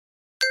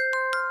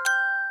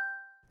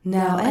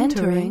Now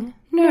entering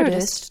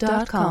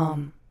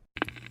Nerdist.com.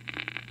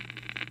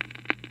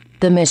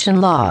 The Mission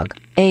Log,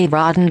 a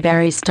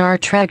Roddenberry Star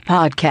Trek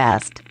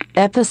podcast.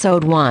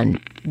 Episode 1,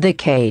 The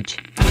Cage.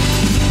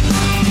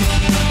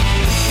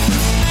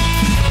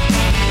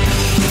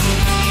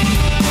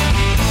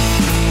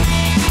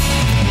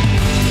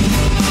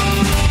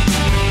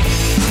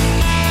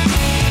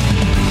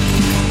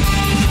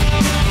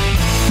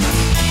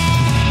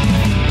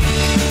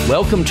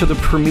 Welcome to the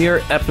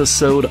premiere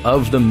episode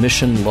of The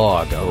Mission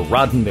Log, a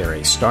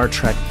Roddenberry Star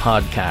Trek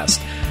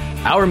podcast.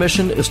 Our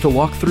mission is to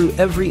walk through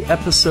every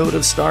episode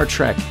of Star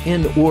Trek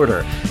in order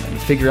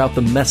and figure out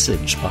the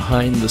message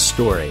behind the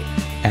story.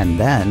 And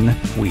then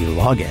we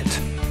log it.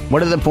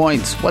 What are the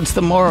points? What's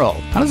the moral?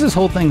 How does this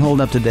whole thing hold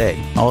up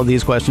today? All of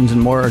these questions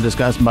and more are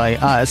discussed by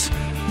us.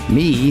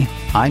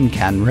 I'm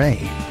Ken Ray.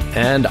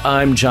 And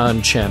I'm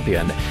John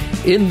Champion.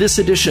 In this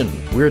edition,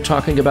 we're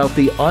talking about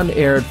the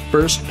unaired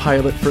first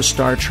pilot for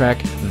Star Trek,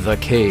 The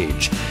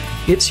Cage.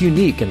 It's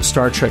unique in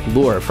Star Trek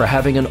lore for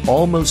having an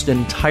almost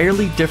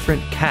entirely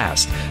different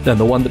cast than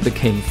the one that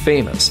became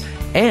famous.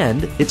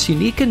 And it's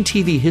unique in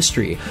TV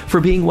history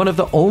for being one of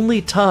the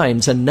only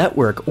times a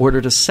network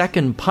ordered a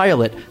second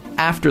pilot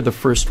after the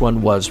first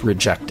one was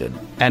rejected.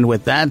 And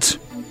with that,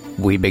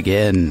 we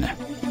begin.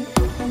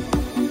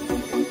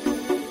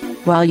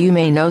 While you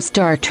may know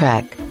Star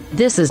Trek,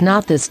 this is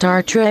not the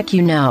Star Trek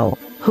you know.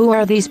 Who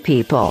are these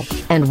people,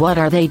 and what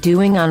are they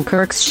doing on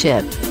Kirk's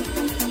ship?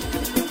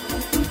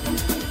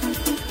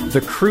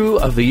 The crew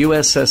of the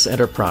USS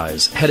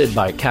Enterprise, headed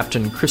by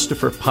Captain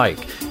Christopher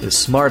Pike, is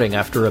smarting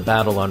after a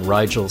battle on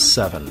Rigel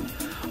 7.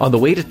 On the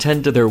way to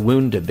tend to their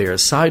wounded, they are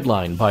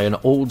sidelined by an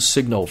old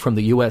signal from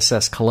the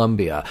USS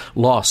Columbia,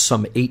 lost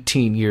some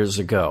 18 years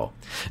ago.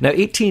 Now,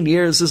 18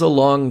 years is a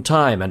long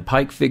time, and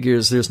Pike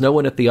figures there's no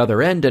one at the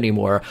other end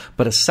anymore,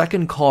 but a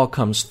second call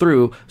comes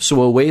through,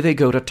 so away they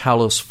go to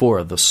Talos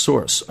 4, the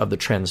source of the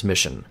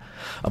transmission.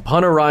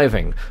 Upon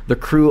arriving, the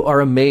crew are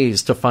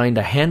amazed to find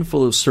a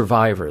handful of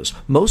survivors,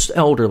 most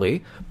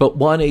elderly, but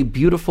one a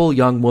beautiful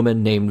young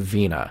woman named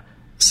Vina.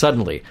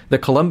 Suddenly, the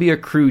Columbia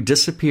crew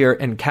disappear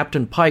and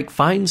Captain Pike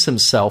finds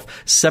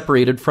himself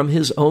separated from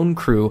his own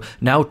crew,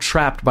 now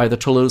trapped by the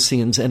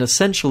Talosians in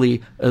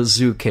essentially a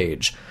zoo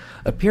cage.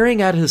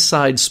 Appearing at his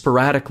side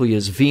sporadically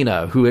is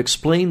Vina, who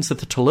explains that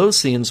the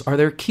Talosians are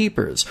their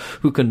keepers,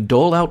 who can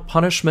dole out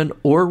punishment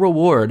or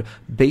reward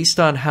based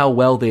on how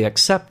well they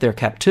accept their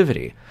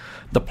captivity.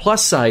 The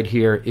plus side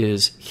here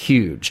is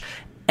huge.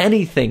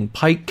 Anything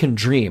Pike can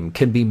dream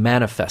can be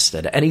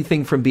manifested,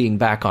 anything from being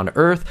back on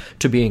Earth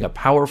to being a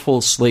powerful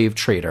slave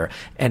trader,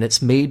 and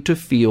it's made to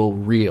feel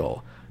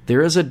real.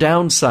 There is a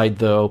downside,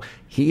 though.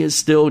 He is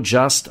still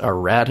just a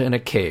rat in a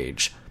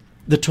cage.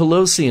 The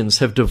Talosians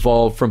have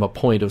devolved from a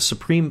point of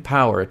supreme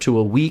power to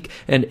a weak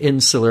and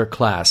insular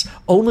class,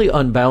 only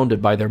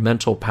unbounded by their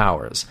mental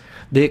powers.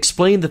 They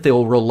explain that they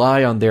will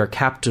rely on their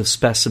captive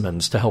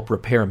specimens to help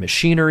repair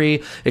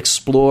machinery,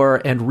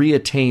 explore, and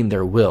reattain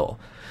their will.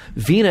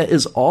 Vina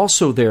is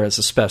also there as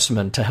a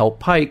specimen to help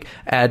Pike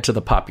add to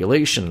the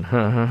population.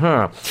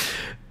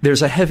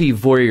 There's a heavy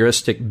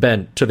voyeuristic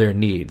bent to their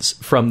needs,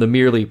 from the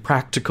merely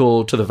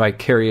practical to the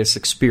vicarious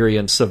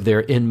experience of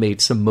their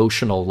inmates'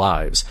 emotional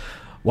lives.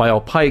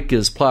 While Pike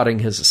is plotting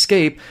his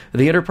escape,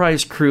 the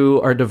Enterprise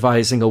crew are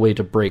devising a way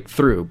to break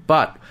through,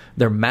 but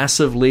their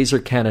massive laser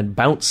cannon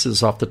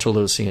bounces off the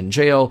Talosian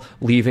jail,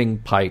 leaving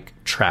Pike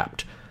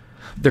trapped.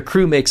 The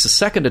crew makes a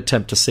second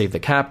attempt to save the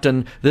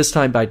captain, this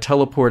time by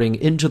teleporting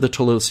into the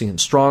Talosian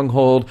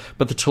stronghold,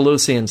 but the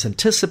Talosians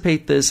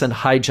anticipate this and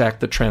hijack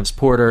the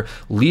transporter,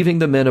 leaving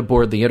the men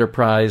aboard the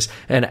Enterprise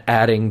and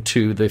adding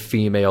to the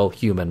female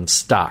human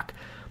stock.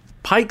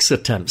 Pike's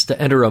attempts to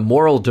enter a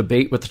moral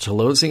debate with the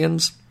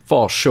Talosians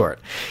fall short.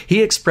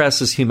 He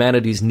expresses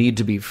humanity's need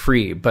to be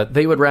free, but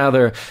they would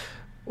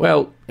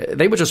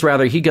just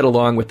rather he get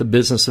along with the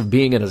business of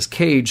being in his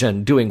cage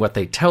and doing what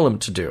they tell him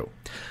to do.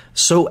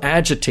 So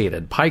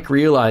agitated, Pike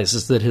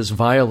realizes that his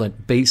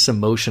violent, base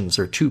emotions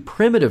are too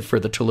primitive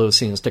for the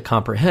Talosians to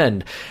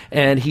comprehend,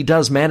 and he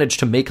does manage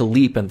to make a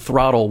leap and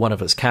throttle one of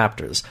his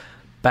captors.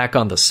 Back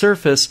on the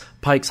surface,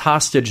 Pike's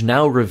hostage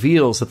now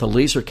reveals that the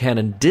laser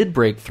cannon did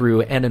break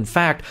through, and in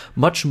fact,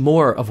 much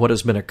more of what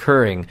has been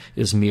occurring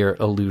is mere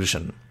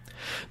illusion.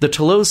 The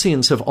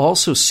Talosians have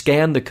also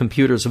scanned the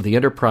computers of the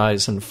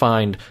Enterprise and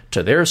find,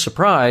 to their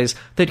surprise,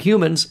 that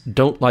humans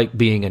don't like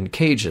being in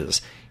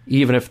cages,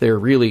 even if they're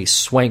really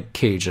swank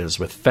cages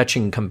with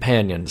fetching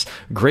companions,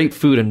 great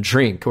food and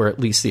drink, or at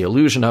least the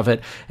illusion of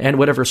it, and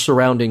whatever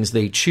surroundings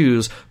they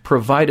choose,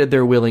 provided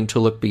they're willing to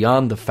look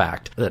beyond the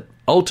fact that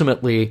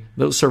ultimately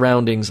those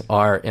surroundings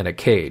are in a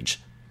cage.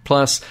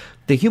 Plus,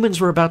 the humans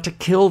were about to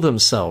kill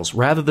themselves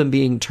rather than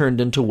being turned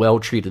into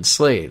well-treated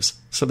slaves,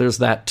 so there's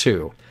that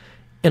too.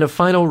 In a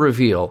final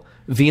reveal,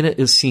 Vina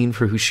is seen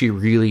for who she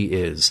really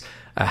is,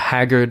 a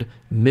haggard,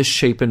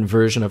 misshapen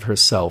version of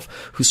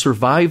herself who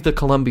survived the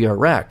Columbia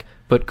wreck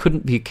but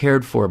couldn't be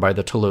cared for by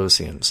the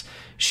Talosians.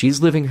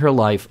 She's living her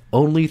life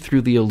only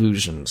through the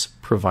illusions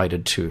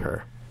provided to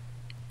her.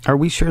 Are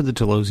we sure the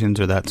Talosians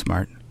are that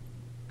smart?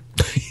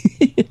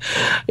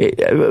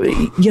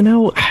 You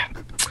know,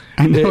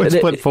 I know it's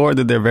put forward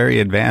that they're very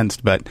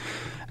advanced, but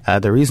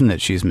the reason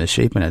that she's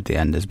misshapen at the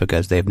end is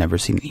because they've never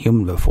seen a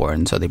human before,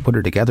 and so they put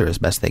her together as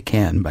best they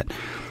can, but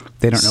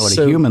they don't know what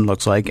a human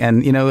looks like,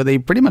 and, you know, they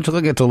pretty much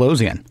look at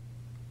Talosian.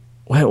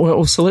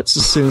 Well, so let's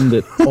assume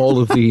that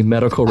all of the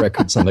medical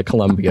records on the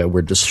Columbia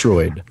were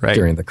destroyed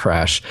during the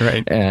crash.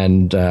 Right.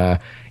 And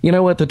you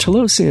know what? The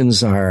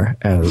Talosians are,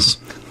 as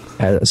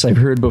I've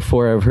heard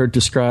before, I've heard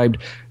described,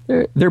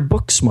 they're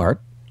book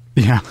smart.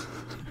 Yeah.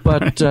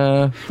 But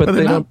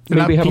they don't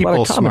maybe have a lot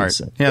of common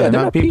sense. Yeah, they're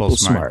not people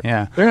smart.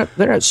 Yeah. They're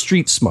not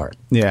street smart.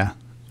 Yeah.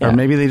 Or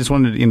maybe they just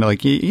wanted, you know,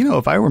 like, you know,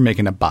 if I were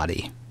making a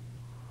body,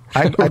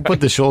 I'd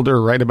put the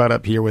shoulder right about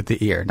up here with the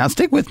ear. Now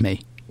stick with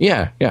me.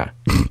 Yeah.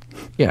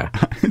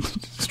 It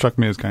struck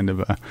me as kind of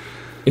a...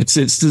 It's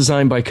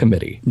designed by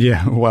committee.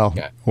 Yeah, well,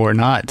 or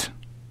not.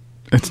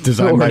 It's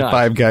designed by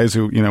five guys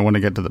who, you know, want to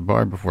get to the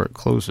bar before it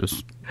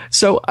closes.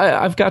 So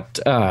I've got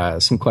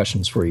some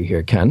questions for you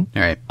here, Ken.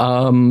 All right.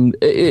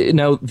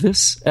 Now,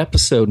 this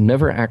episode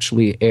never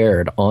actually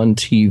aired on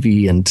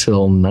TV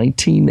until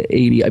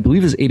 1980. I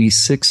believe it was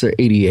 86 or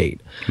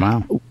 88.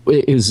 Wow.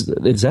 Is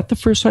that the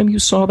first time you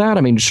saw that?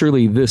 I mean,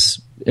 surely this,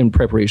 in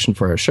preparation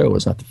for our show,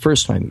 was not the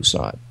first time you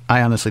saw it.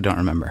 I honestly don't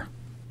remember.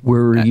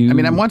 Were you? I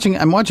mean, I'm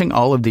watching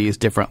all of these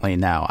differently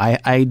now.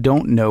 I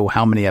don't know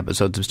how many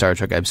episodes of Star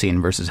Trek I've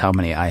seen versus how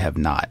many I have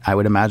not. I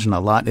would imagine a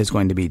lot is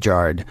going to be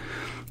jarred.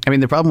 I mean,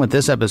 the problem with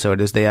this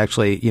episode is they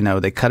actually, you know,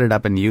 they cut it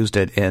up and used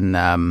it in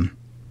the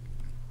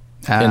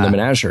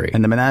Menagerie.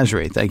 In the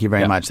Menagerie. Thank you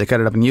very much. They cut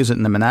it up and used it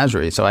in the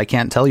Menagerie. So I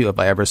can't tell you if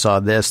I ever saw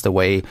this the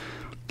way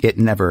it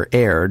never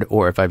aired,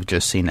 or if I've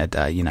just seen it,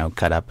 you know,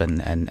 cut up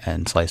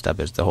and sliced up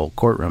as the whole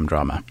courtroom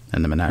drama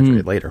in the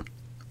Menagerie later.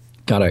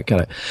 Got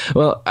it.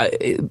 Well,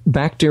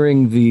 back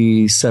during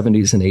the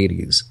 70s and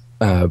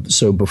 80s,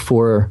 so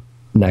before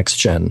Next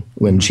Gen,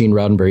 when Gene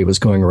Roddenberry was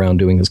going around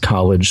doing his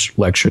college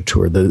lecture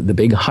tour, the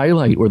big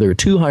highlight, or there were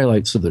two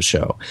highlights of the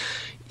show,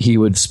 he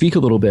would speak a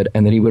little bit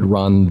and then he would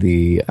run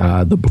the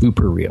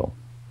blooper reel.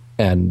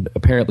 And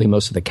apparently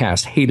most of the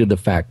cast hated the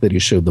fact that he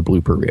showed the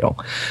blooper reel.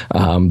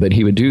 But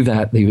he would do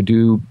that. He would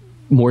do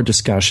more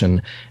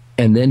discussion.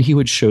 And then he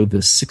would show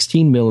the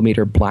 16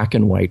 millimeter black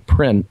and white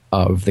print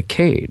of the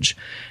cage.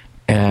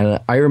 And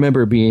I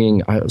remember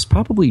I was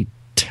probably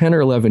 10 or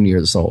 11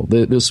 years old.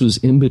 This was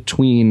in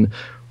between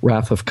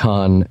Wrath of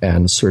Khan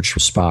and Search for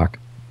Spock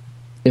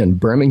in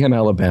Birmingham,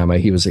 Alabama.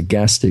 He was a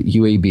guest at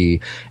UAB,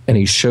 and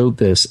he showed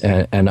this,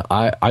 and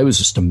I was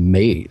just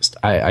amazed.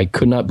 I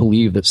could not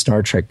believe that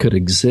Star Trek could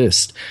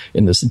exist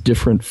in this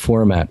different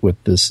format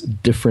with this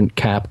different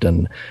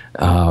captain,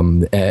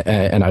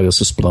 and I was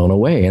just blown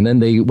away. And then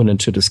they went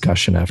into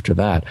discussion after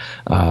that.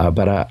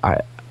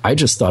 But I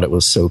just thought it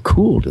was so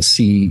cool to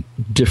see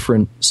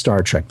different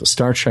Star Trek, the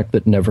Star Trek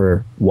that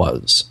never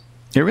was.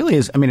 It really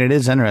is. I mean, it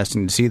is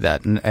interesting to see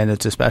that, and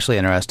it's especially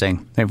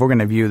interesting if we're going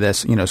to view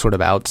this, you know, sort of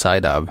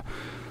outside of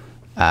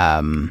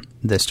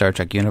the Star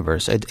Trek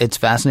universe. It's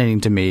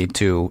fascinating to me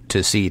to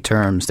see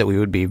terms that we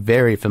would be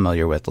very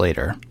familiar with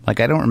later. Like,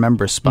 I don't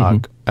remember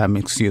Spock. I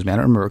don't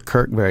remember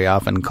Kirk very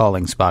often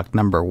calling Spock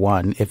number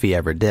one, if he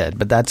ever did.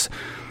 But that's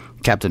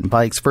Captain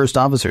Pike's first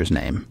officer's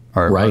name,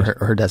 or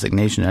her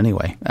designation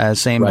anyway.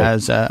 Same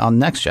as on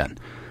Next Gen.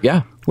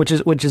 Yeah. Which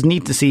is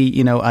neat to see,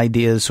 you know,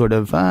 ideas sort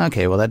of,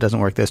 okay, well, that doesn't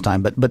work this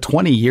time. But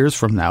 20 years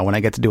from now, when I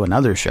get to do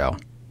another show,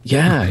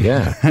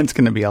 it's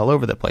going to be all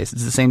over the place.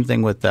 It's the same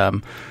thing with,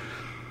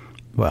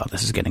 well,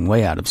 this is getting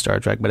way out of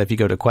Star Trek, but if you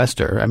go to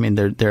Questor, I mean,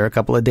 there are a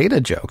couple of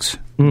Data jokes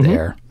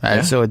there.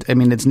 So,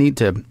 it's neat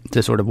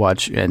to sort of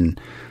watch,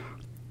 and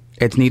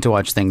it's neat to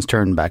watch things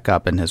turn back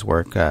up in his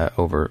work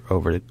over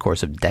the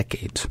course of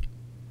decades.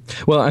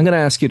 Well, I'm going to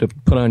ask you to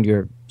put on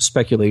your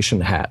speculation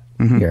hat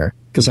here,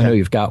 because I know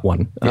you've got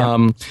one.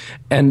 Yeah.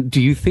 And do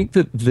you think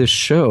that this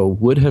show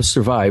would have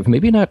survived,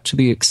 maybe not to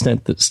the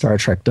extent that Star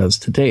Trek does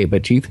today,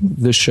 but do you think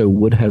this show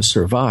would have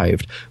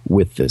survived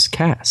with this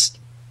cast?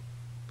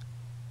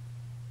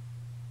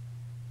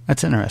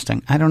 That's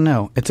interesting. I don't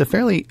know. It's a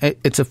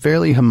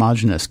fairly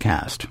homogenous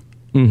cast,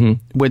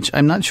 which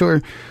I'm not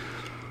sure.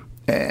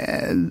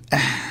 I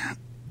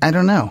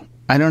don't know.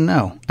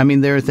 I mean,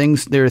 there are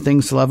things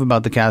to love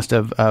about the cast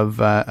of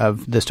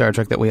the Star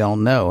Trek that we all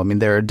know. I mean,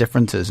 there are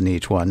differences in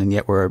each one, and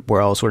yet we're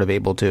all sort of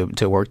able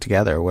to work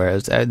together.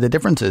 Whereas the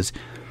differences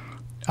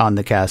on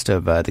the cast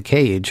of The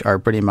Cage are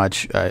pretty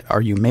much: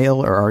 are you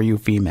male or are you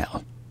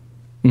female?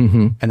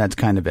 And that's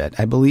kind of it.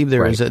 I believe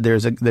there's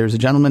a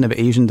gentleman of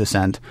Asian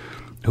descent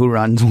who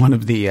runs one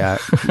of the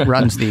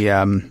runs the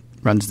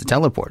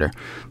teleporter.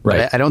 Right.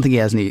 But I don't think he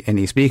has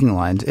any speaking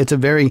lines. It's a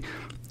very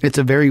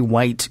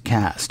white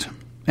cast.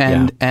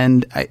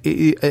 And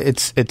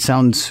it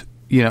sounds,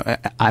 you know,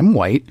 I'm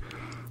white.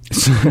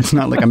 It's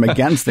not like I'm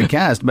against the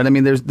cast, but I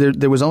mean,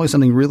 there was always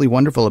something really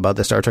wonderful about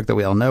the Star Trek that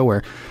we all know,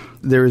 where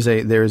there is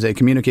a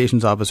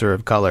communications officer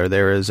of color,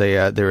 there is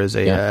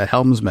a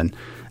helmsman,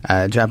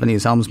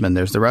 Japanese helmsman.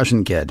 There's the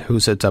Russian kid who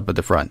sits up at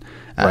the front.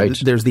 Right.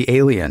 There's the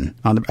alien.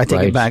 I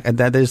take it back.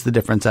 That is the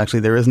difference.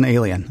 Actually, there is an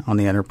alien on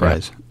the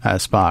Enterprise,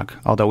 Spock.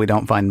 Although we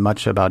don't find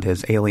much about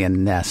his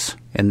alienness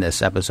in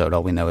this episode.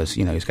 All we know is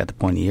he's got the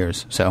pointy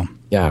ears. So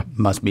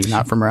must be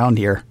not from around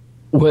here.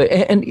 Well,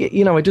 and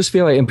I just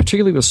feel like, and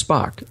particularly with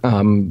Spock,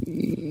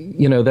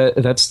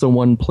 that's the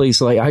one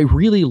place. Like, I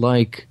really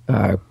like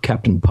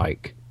Captain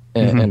Pike.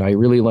 And I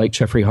really like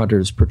Jeffrey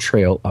Hunter's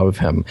portrayal of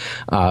him.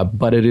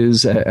 But it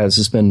is, as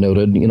has been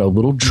noted, a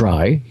little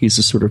dry. He's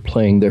just sort of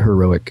playing the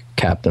heroic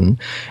captain.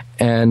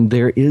 And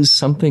there is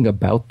something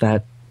about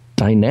that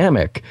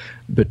dynamic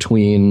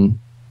between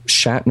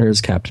Shatner's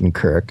Captain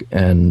Kirk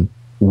and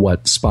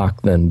what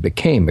Spock then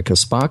became,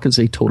 because Spock is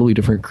a totally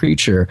different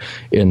creature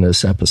in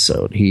this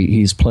episode.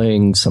 He's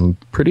playing some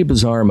pretty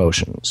bizarre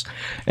emotions.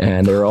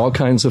 And there are all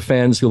kinds of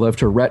fans who love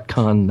to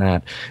retcon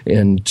that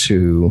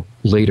into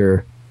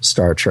later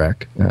Star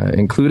Trek,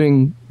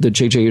 including the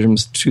J.J.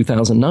 Abrams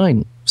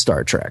 2009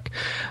 Star Trek.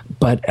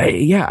 But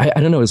I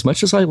don't know, as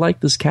much as I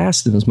like this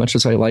cast and as much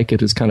as I like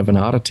it as kind of an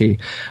oddity,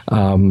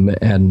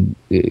 and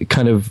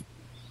kind of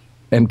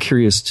am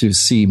curious to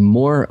see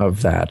more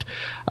of that,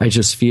 I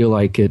just feel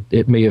like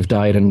it may have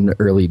died an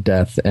early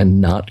death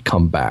and not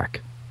come back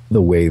the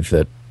way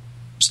that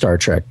Star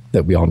Trek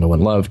that we all know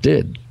and love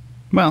did.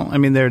 Well, I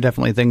mean, there are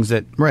definitely things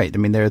there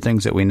are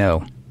things that we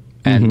know.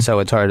 And so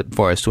it's hard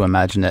for us to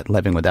imagine it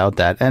living without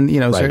that. And,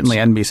 certainly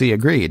NBC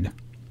agreed.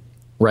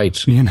 Right.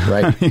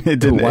 Right.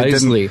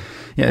 Wisely.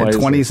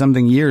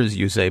 20-something years,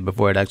 you say,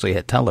 before it actually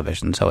hit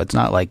television. So it's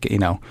not like,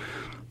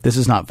 this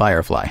is not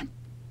Firefly.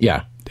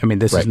 Yeah. I mean,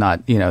 this is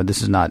not,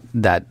 this is not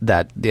that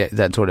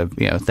sort of,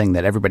 thing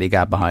that everybody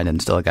got behind and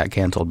still got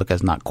canceled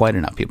because not quite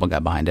enough people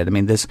got behind it. I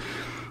mean,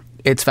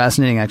 it's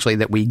fascinating, actually,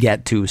 that we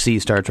get to see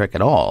Star Trek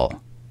at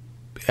all.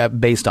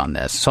 Based on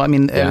this. So, I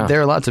mean, there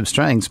are lots of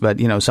strengths, but,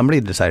 somebody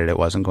decided it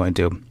wasn't going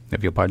to,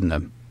 if you'll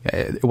pardon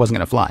it wasn't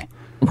going to fly.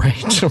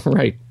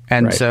 Right.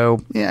 And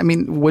so, I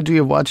mean, would you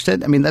have watched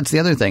it? I mean, that's the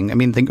other thing. I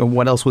mean, think of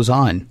what else was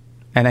on.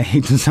 And I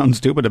hate to sound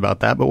stupid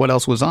about that, but what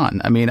else was on?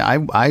 I mean,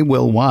 I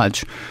will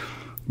watch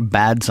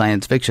bad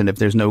science fiction if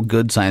there's no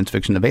good science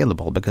fiction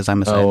available, because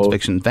I'm a science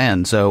fiction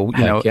fan. So,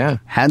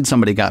 had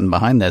somebody gotten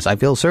behind this, I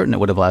feel certain it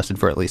would have lasted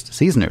for at least a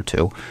season or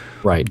two.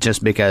 Right.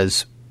 Just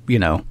because,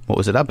 what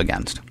was it up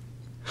against?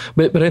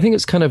 But I think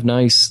it's kind of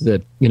nice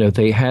that,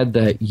 they had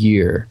that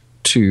year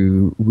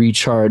to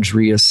recharge,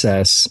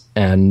 reassess,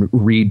 and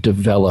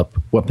redevelop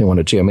what they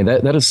wanted to do. I mean,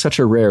 that is such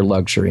a rare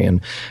luxury.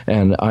 And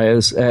I,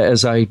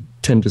 as I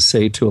tend to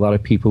say to a lot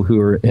of people who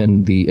are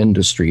in the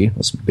industry,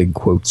 there's big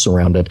quotes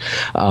around it,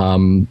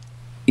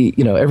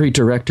 every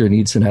director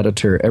needs an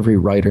editor, every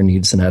writer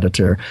needs an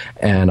editor.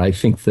 And I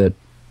think that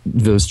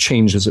those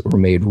changes that were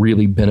made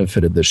really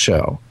benefited the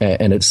show.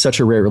 And it's such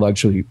a rare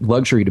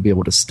luxury to be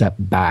able to step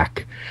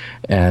back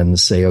and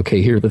say,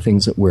 okay, here are the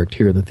things that worked,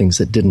 here are the things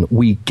that didn't.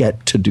 We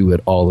get to do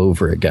it all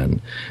over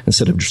again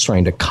instead of just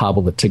trying to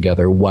cobble it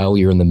together while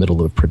you're in the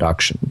middle of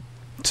production.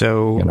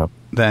 So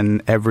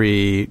then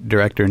every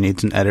director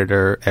needs an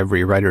editor,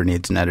 every writer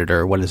needs an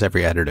editor. What does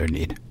every editor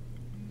need?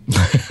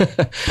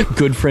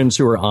 Good friends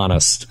who are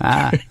honest.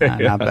 Not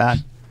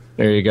bad.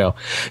 There you go.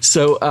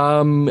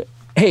 So,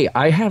 hey,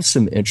 I have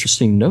some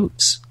interesting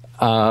notes.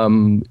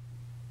 You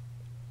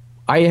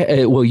and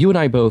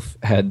I both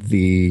had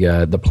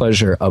the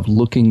pleasure of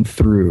looking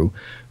through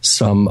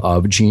some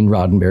of Gene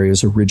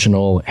Roddenberry's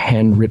original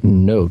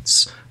handwritten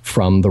notes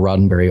from the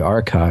Roddenberry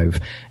archive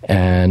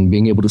and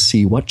being able to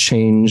see what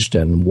changed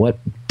and what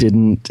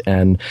didn't.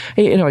 And,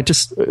 I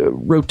just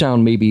wrote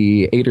down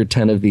maybe 8 or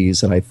 10 of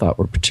these that I thought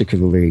were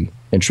particularly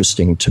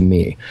interesting to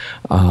me.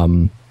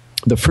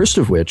 The first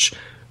of which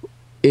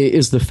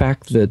is the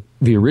fact that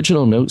the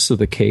original notes of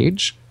The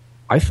Cage,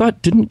 I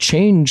thought, didn't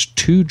change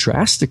too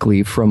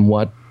drastically from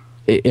what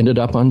it ended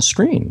up on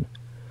screen.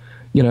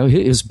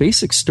 His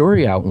basic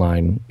story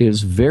outline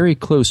is very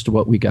close to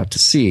what we got to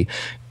see.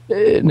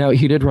 Now,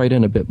 he did write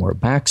in a bit more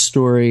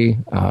backstory,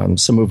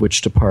 some of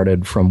which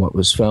departed from what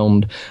was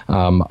filmed.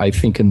 I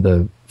think in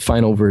the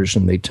final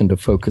version, they tend to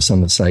focus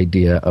on this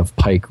idea of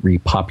Pike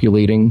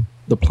repopulating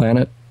the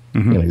planet.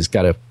 Mm-hmm. He's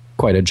got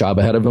quite a job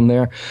ahead of him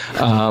there.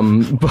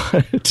 But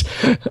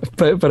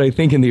I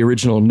think in the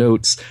original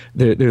notes,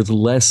 there's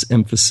less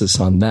emphasis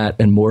on that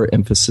and more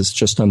emphasis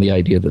just on the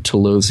idea that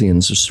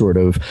Talosians are sort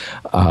of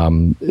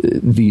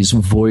these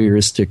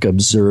voyeuristic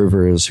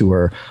observers who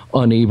are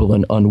unable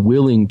and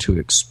unwilling to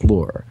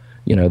explore.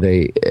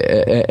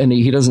 And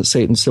he doesn't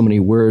say it in so many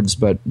words,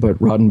 but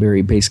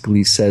Roddenberry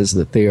basically says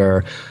that they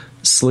are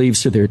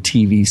slaves to their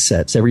TV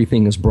sets.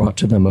 Everything is brought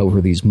to them over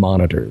these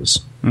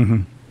monitors.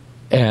 Mm-hmm.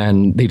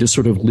 And they just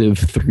sort of live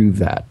through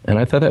that. And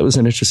I thought that was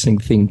an interesting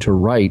thing to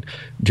write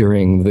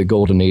during the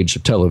golden age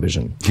of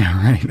television.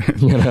 Yeah, right.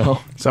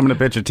 So I'm going to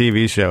pitch a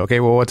TV show. Okay,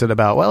 well, what's it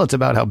about? Well, it's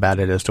about how bad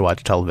it is to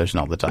watch television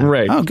all the time.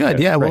 Right. Oh, good.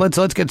 Yeah, well, right.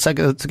 let's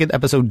get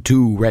episode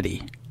 2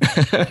 ready.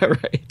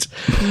 Right.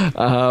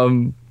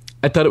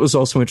 I thought it was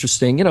also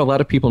interesting. A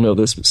lot of people know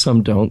this, but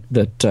some don't,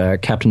 that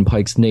Captain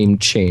Pike's name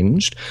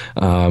changed.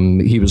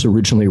 He was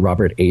originally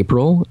Robert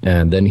April,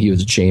 and then he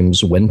was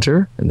James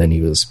Winter, and then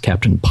he was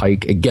Captain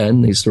Pike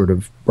again. They sort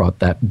of brought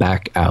that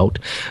back out.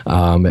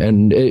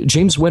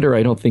 James Winter,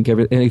 I don't think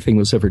anything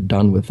was ever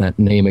done with that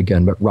name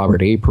again, but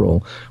Robert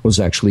April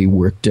was actually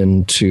worked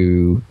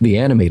into the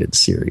animated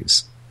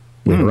series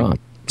later on.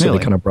 So really?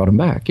 They kind of brought him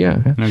back,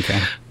 yeah.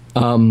 Okay.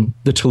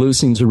 The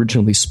Toulousians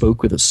originally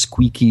spoke with a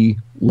squeaky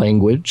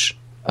language,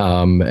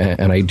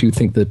 and I do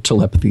think that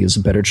telepathy is a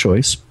better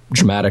choice,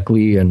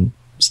 dramatically and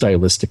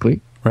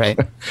stylistically. Right.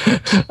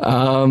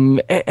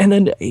 And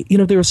then,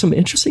 there are some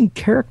interesting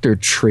character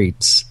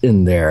traits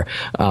in there.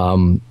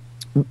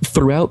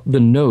 Throughout the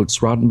notes,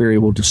 Roddenberry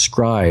will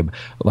describe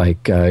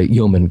like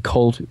Yeoman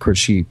Colt, of course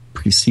she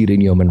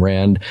preceded Yeoman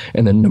Rand,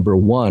 and then number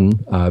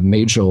one,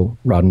 Majel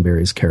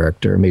Roddenberry's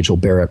character, Majel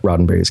Barrett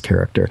Roddenberry's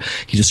character.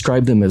 He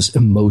described them as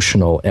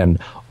emotional and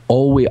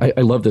always, I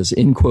love this,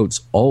 in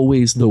quotes,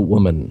 always the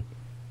woman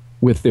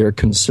with their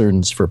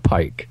concerns for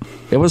Pike.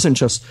 It wasn't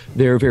just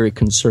they're very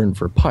concerned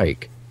for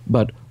Pike,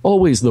 but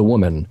always the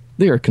woman,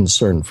 they are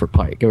concerned for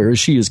Pike, or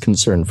she is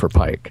concerned for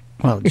Pike.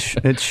 Well,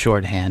 it's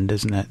shorthand,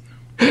 isn't it?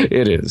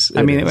 It is.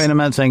 I mean, I'm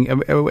not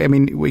saying. I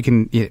mean, we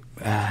can.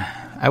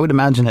 I would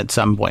imagine at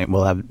some point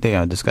we'll have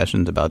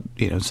discussions about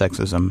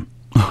sexism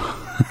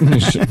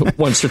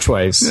once or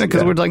twice,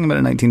 because we're talking about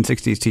a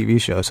 1960s TV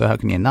show. So how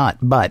can you not?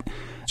 But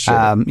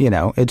sure.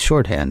 It's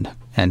shorthand,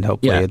 and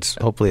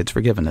hopefully it's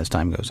forgiven as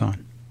time goes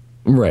on.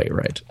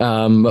 Right.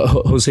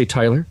 Jose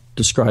Tyler,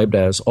 described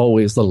as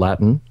always the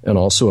Latin and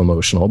also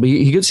emotional, but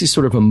he gives these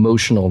sort of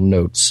emotional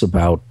notes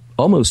about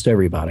almost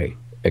everybody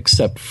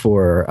except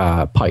for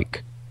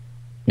Pike.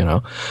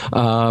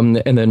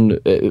 And then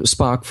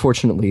Spock,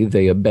 fortunately,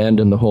 they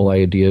abandoned the whole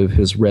idea of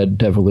his red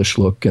devilish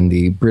look and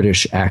the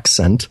British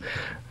accent.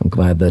 I'm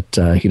glad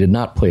that he did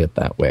not play it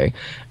that way.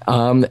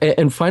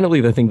 And finally,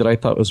 the thing that I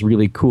thought was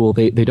really cool,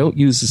 they don't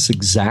use this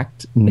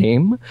exact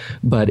name,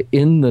 but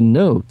in the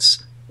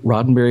notes,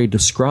 Roddenberry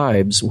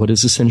describes what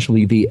is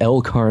essentially the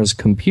LCARS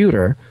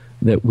computer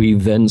that we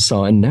then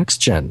saw in Next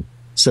Gen.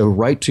 So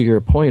right to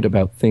your point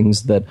about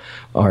things that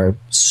are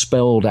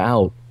spelled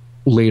out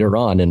later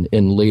on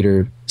in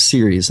later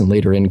series and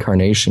later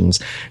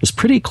incarnations, is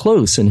pretty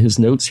close in his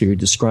notes here. He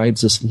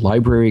describes this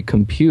library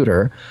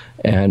computer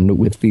and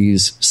with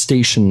these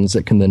stations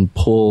that can then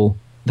pull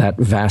that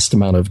vast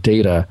amount of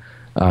data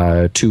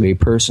to a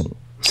person.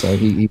 So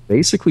he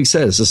basically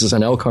says this is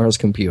an LCARS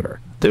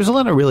computer. There's a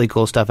lot of really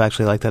cool stuff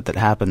actually like that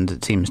happens,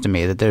 it seems to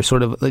me, that they're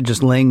sort of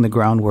just laying the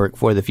groundwork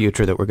for the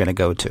future that we're going to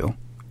go to.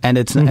 And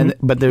it's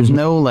but there's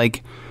no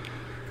like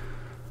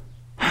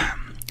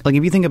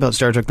if you think about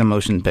Star Trek the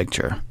Motion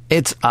Picture,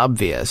 it's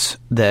obvious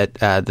that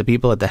the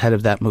people at the head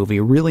of that movie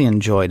really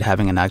enjoyed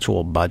having an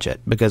actual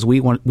budget, because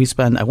we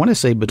spend, I want to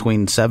say,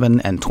 between 7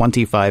 and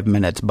 25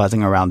 minutes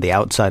buzzing around the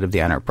outside of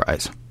the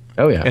Enterprise.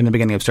 Oh, yeah. In the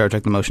beginning of Star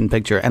Trek the Motion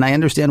Picture. And I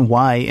understand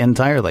why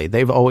entirely.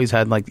 They've always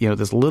had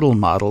this little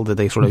model that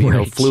they sort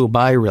of flew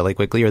by really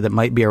quickly, or that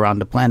might be around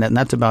the planet, and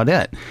that's about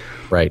it.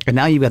 Right. And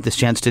now you've got this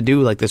chance to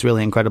do this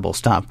really incredible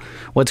stuff.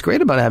 What's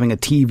great about having a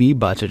TV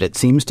budget, it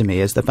seems to me,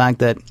 is the fact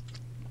that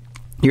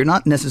you're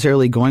not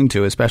necessarily going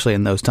to, especially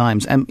in those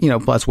times, and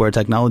plus where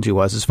technology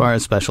was as far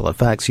as special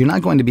effects, you're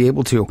not going to be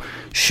able to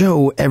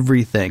show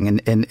everything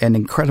in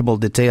incredible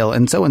detail.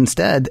 And so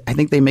instead, I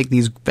think they make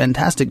these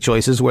fantastic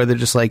choices where they're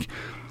just like,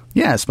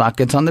 yeah, Spock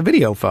gets on the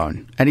video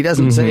phone. And he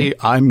doesn't say,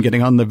 I'm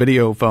getting on the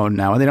video phone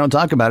now. And they don't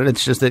talk about it.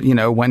 It's just that,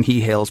 when he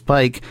hails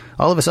Pike,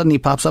 all of a sudden he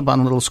pops up on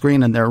a little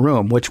screen in their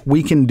room, which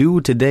we can do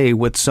today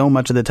with so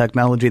much of the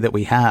technology that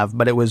we have.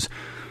 But it was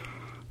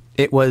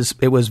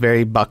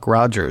very Buck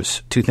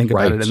Rogers to think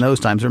about it in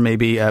those times, or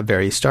maybe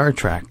very Star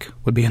Trek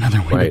would be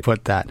another way to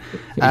put that.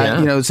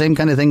 Same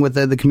kind of thing with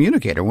the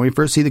communicator. When we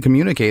first see the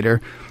communicator,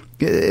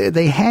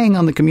 they hang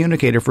on the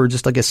communicator for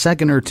just like a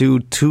second or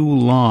two too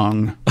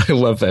long. I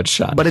love that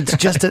shot. But it's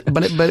just,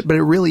 but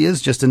it really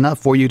is just enough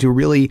for you to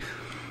really.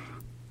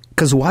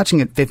 Because watching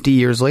it 50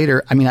 years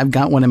later, I mean, I've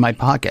got one in my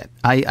pocket.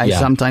 I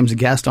sometimes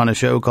guest on a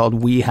show called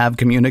We Have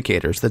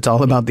Communicators that's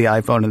all about the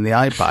iPhone and the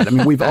iPod. I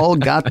mean, we've all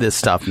got this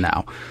stuff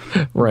now.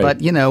 Right.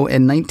 But, in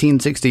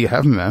 1960,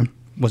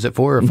 was it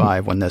 4 or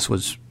 5 when this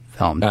was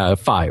filmed? 5.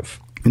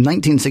 In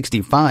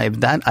 1965,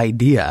 that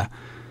idea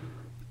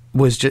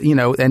was just,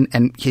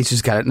 and he's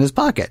just got it in his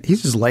pocket.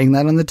 He's just laying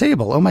that on the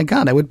table. Oh my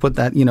God, I would put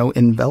that,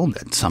 in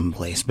velvet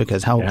someplace,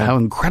 because how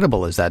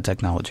incredible is that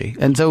technology?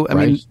 And so, I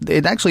mean,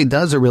 it actually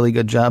does a really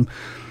good job.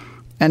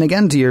 And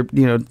again, to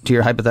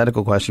your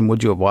hypothetical question,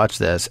 would you have watched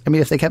this? I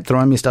mean, if they kept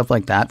throwing me stuff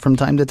like that from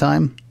time to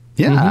time,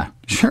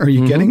 sure. Are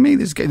you kidding me?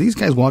 These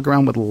guys walk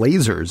around with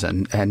lasers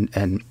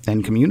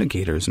and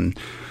communicators and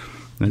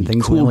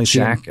things. Cool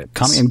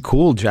jackets. In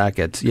cool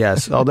jackets,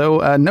 yes.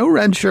 Although no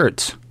red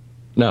shirts.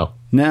 No,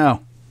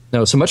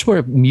 so much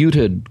more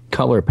muted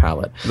color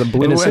palette. The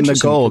blue and the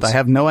gold. I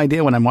have no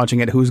idea when I'm watching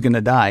it who's going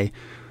to die.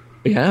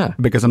 Yeah.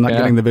 Because I'm not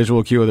getting the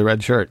visual cue of the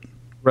red shirt.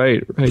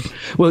 Right.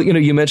 Well,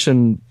 you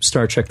mentioned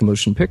Star Trek The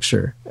Motion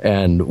Picture,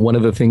 and one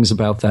of the things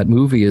about that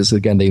movie is,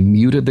 again, they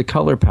muted the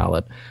color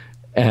palette,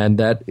 and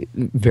that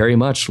very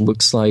much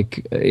looks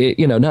like,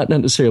 not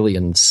necessarily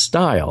in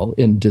style,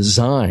 in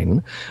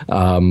design,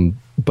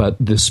 but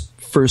this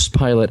first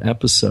pilot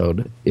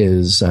episode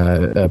is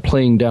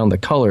playing down the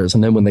colors,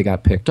 and then when they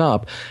got picked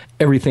up,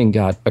 everything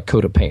got a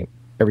coat of paint.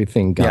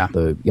 Everything got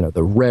the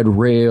red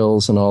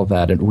rails and all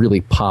that, and really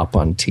pop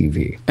on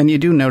TV. And you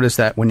do notice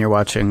that when you're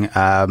watching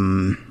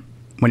The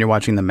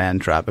Man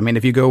Trap. I mean,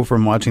 if you go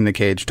from watching The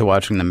Cage to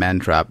watching The Man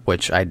Trap,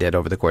 which I did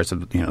over the course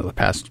of the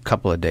past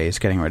couple of days,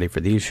 getting ready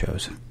for these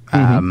shows,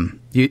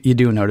 you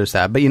do notice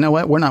that. But you know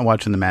what? We're not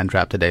watching The Man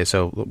Trap today,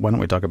 so why don't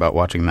we talk about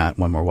watching that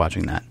when we're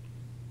watching that?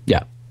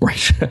 Yeah.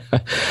 Right.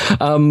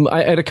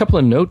 I had a couple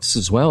of notes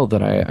as well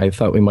that I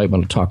thought we might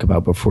want to talk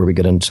about before we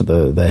get into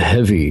the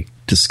heavy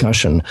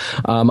discussion.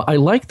 I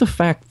like the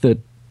fact that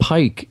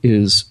Pike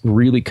is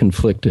really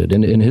conflicted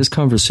in his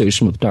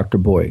conversation with Dr.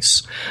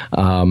 Boyce.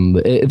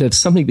 That's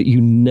something that you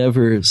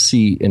never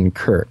see in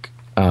Kirk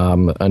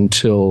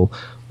until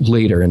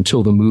later,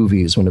 until the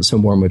movies, when it's a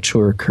more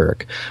mature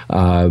Kirk.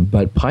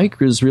 But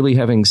Pike is really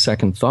having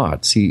second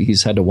thoughts.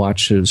 He's had to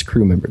watch his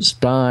crew members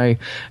die,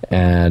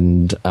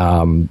 and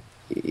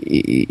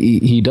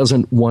he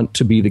doesn't want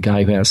to be the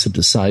guy who has to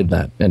decide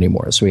that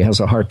anymore. So he has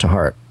a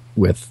heart-to-heart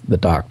with the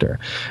Doctor.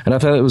 And I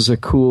thought it was a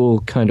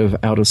cool kind of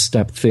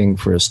out-of-step thing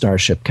for a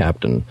starship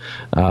captain,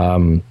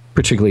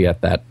 particularly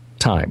at that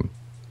time.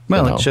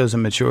 Well, it shows a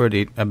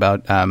maturity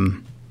about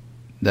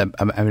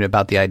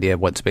about the idea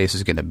of what space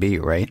is going to be,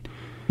 right?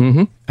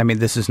 Mm-hmm. I mean,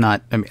 this is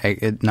not. I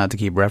mean, not to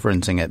keep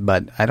referencing it,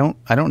 but I don't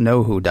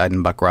know who died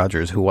in Buck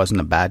Rogers who wasn't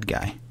a bad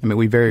guy. I mean,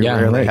 we very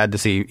rarely had to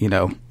see.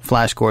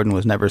 Flash Gordon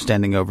was never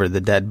standing over the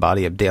dead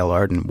body of Dale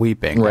Arden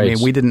weeping. Right. I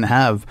mean, we didn't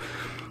have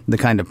the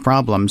kind of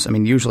problems. I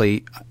mean,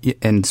 usually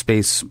in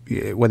space,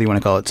 whether you want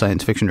to call it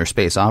science fiction or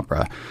space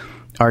opera,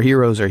 our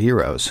heroes are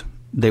heroes.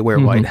 They wear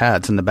white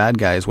hats, and the bad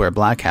guys wear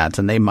black hats,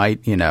 and they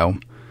might die,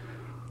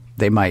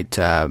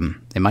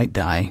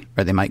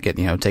 or they might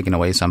get taken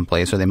away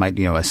someplace, or they might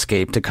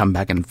escape to come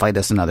back and fight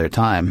us another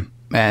time.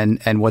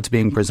 And what's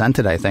being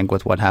presented, I think,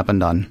 with what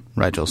happened on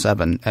Rigel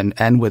 7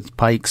 and with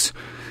Pike's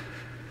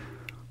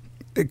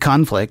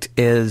conflict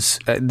is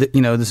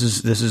this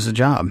is a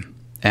job,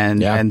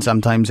 and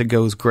sometimes it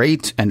goes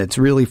great and it's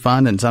really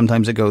fun, and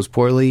sometimes it goes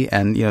poorly,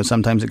 and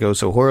sometimes it goes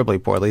so horribly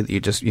poorly that you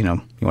just you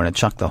want to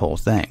chuck the whole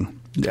thing.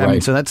 I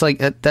mean, so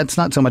that's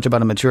not so much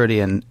about a maturity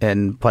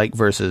in Pike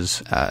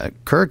versus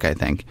Kirk, I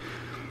think,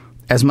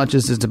 as much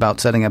as it's about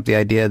setting up the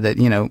idea that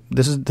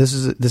this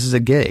is a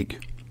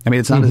gig. I mean,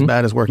 it's not as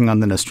bad as working on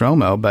the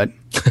Nostromo, but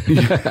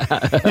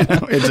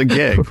it's a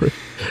gig,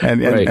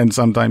 and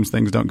sometimes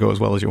things don't go as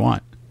well as you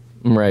want.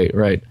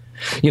 Right.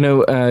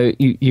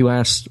 You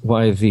asked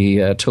why the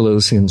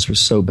Talosians were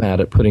so bad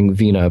at putting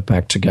Vina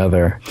back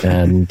together,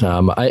 and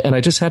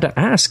I just had to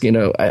ask,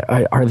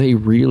 are they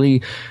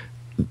really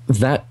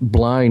that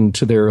blind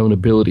to their own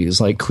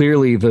abilities? Like,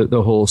 clearly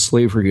the whole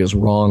slavery is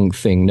wrong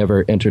thing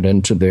never entered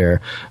into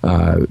their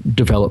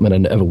development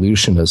and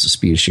evolution as a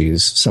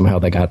species. Somehow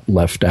they got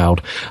left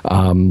out.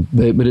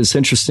 But it's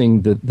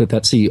interesting that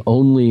that's the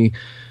only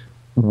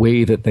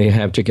way that they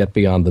have to get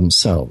beyond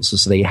themselves,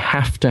 is they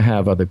have to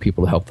have other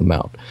people to help them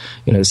out.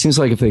 It seems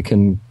like if they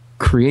can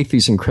create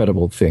these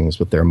incredible things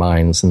with their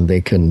minds, and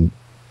they can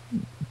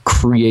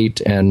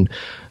create and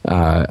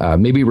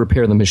maybe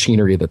repair the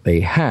machinery that they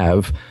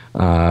have,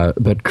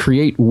 but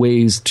create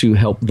ways to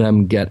help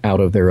them get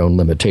out of their own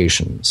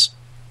limitations.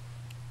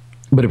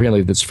 But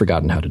apparently it's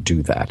forgotten how to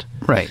do that.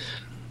 Right.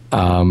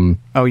 You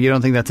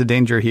don't think that's a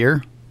danger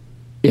here?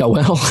 Yeah,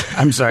 well,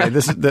 I'm sorry.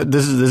 This is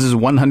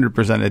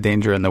 100% a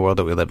danger in the world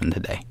that we live in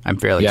today. I'm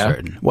fairly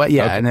certain. Well,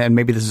 yeah, okay. and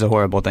maybe this is a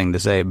horrible thing to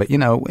say, but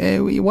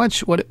you watch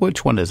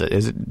which one is it?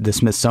 Is it the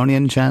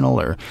Smithsonian Channel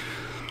or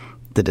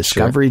the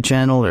Discovery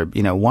Channel, or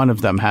one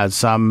of them has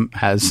some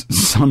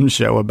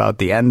show about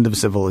the end of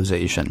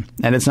civilization,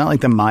 and it's not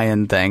like the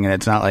Mayan thing, and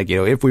it's not like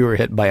if we were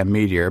hit by a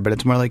meteor, but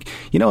it's more like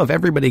if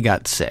everybody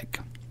got sick,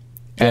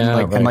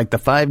 and and the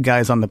 5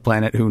 guys on the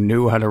planet who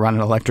knew how to run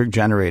an electric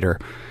generator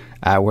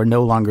were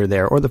no longer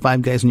there, or the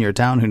 5 guys in your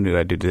town who knew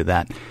how to do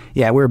that.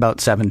 Yeah, we're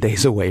about 7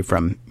 days away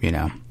from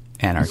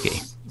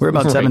anarchy. We're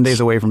about 7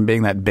 days away from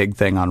being that big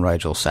thing on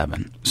Rigel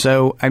 7.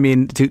 So I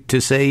mean, to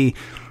say,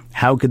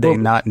 how could they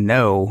not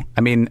know?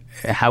 I mean,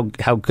 how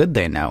could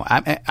they know?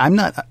 I'm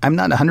not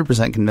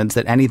 100% convinced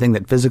that anything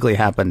that physically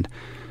happened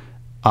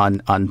on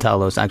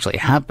Talos actually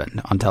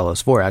happened, on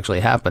Talos 4 actually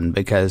happened,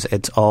 because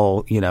it's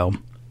all,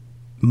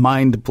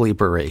 mind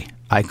bleepery,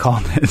 I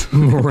call it.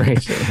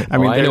 Right. I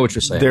mean, I know what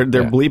you're saying.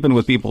 They're bleeping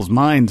with people's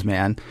minds,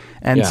 man.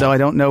 And so I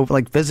don't know,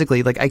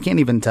 physically, I can't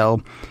even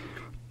tell.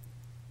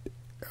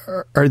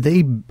 Are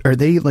they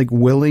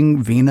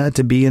willing Vina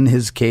to be in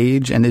his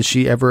cage, and is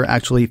she ever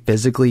actually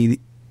physically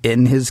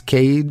in his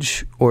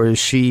cage, or is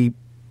she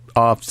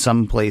off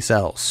someplace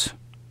else?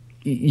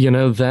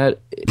 That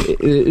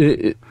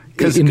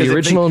in the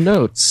original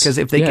notes. Because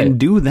if they can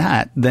do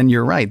that, then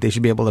you're right. They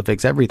should be able to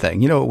fix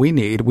everything. You know what we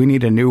need? We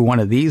need a new one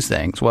of these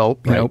things. Well,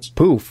 you know,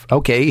 poof.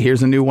 Okay,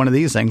 here's a new one of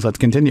these things. Let's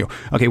continue.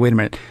 Okay, wait a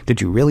minute.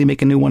 Did you really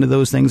make a new one of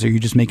those things, or are you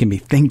just making me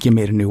think you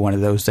made a new one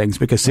of those things?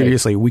 Because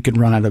seriously, we could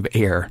run out of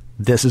air.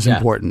 This is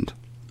important.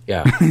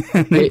 Yeah.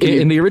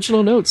 In the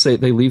original notes, they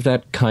leave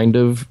that kind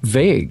of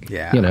vague,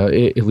 you know,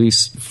 at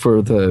least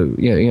for the,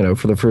 you know,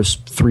 for the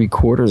first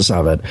 3/4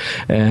 of it.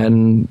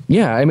 And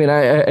yeah, I mean,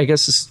 I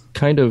guess it's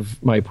kind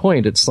of my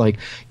point. It's like,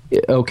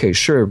 okay,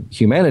 sure,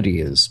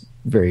 humanity is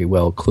very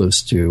well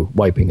close to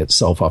wiping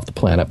itself off the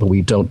planet, but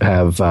we don't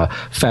have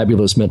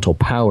fabulous mental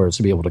powers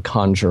to be able to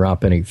conjure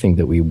up anything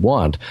that we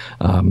want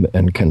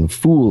and can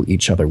fool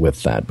each other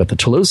with that. But the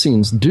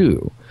Telosians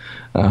do.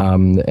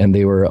 And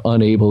they were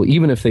unable,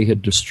 even if they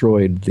had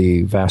destroyed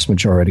the vast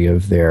majority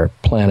of their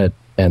planet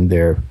and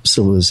their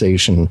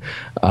civilization,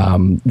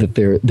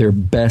 that their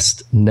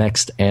best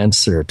next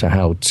answer to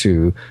how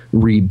to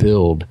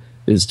rebuild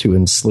is to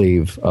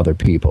enslave other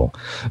people.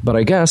 But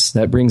I guess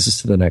that brings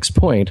us to the next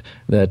point,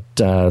 that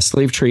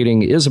slave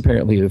trading is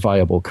apparently a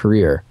viable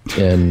career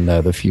in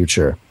the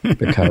future,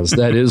 because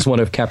that is one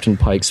of Captain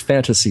Pike's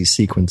fantasy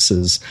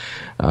sequences.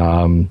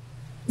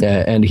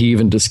 And he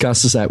even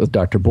discusses that with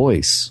Dr.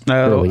 Boyce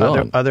early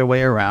on. Other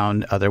way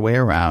around.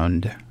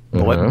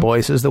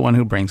 Boyce is the one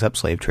who brings up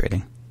slave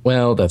trading.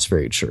 Well, that's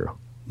very true.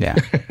 Yeah.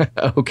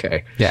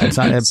 Okay. Yeah, it's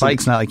not,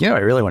 Pike's not like, you know, I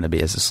really want to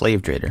be as a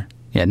slave trader.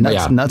 Yeah,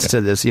 nuts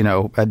to this, you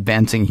know,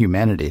 advancing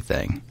humanity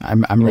thing.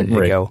 I'm ready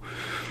to go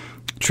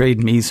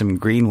trade me some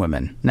green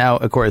women. Now,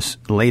 of course,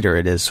 later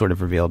it is sort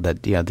of revealed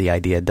that, you know, the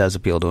idea does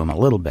appeal to him a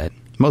little bit,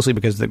 mostly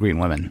because of the green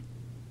women.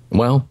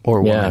 Well,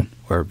 or woman,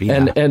 or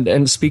Vina.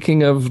 And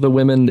speaking of the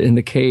women in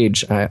the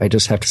cage, I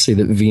just have to say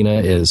that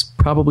Vina is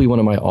probably one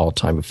of my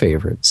all-time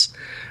favorites.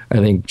 I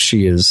think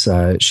she is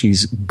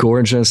she's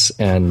gorgeous,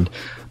 and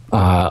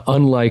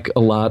unlike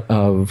a lot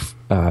of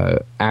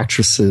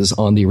actresses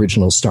on the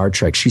original Star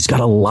Trek, she's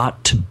got a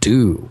lot to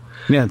do.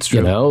 Yeah, it's true.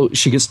 You know,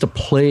 she gets to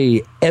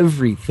play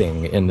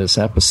everything in this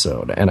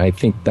episode, and I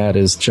think that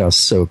is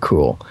just so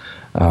cool.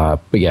 But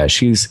yeah,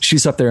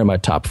 she's up there in my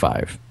top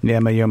 5. Yeah,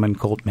 I'm a Yeoman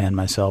Colt man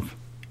myself.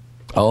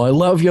 Oh, I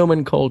love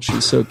Yeoman Colt.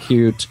 She's so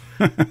cute.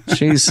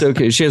 She's so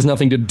cute. She has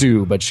nothing to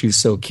do, but she's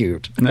so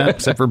cute. No,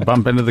 except for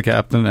bump into the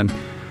captain and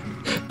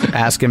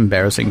ask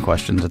embarrassing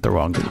questions at the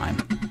wrong time.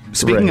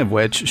 Speaking of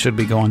which, should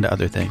we go on to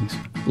other things?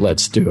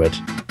 Let's do it.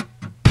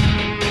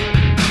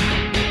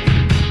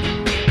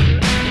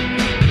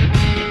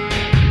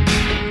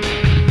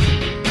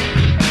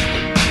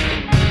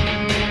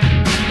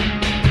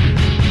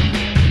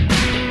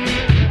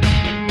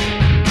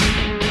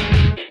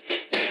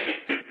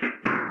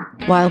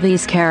 While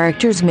these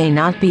characters may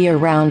not be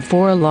around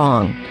for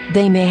long,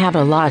 they may have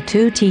a lot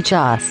to teach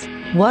us.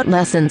 What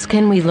lessons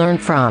can we learn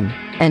from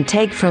and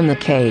take from the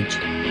cage?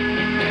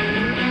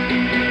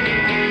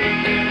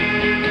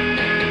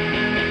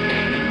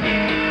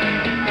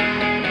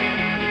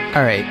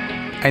 All right.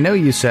 I know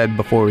you said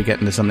before we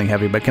get into something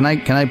heavy, but can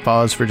I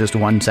pause for just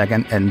 1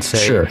 second and say,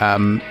 sure.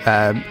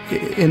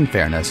 In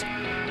fairness,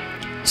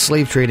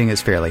 slave trading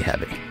is fairly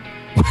heavy.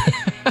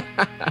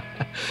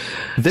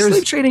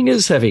 Slave trading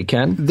is heavy,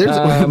 Ken. There's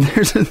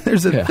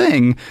a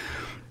thing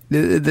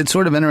that's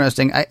sort of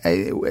interesting.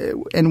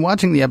 In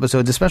watching the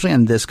episodes, especially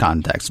in this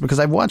context, because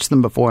I've watched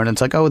them before and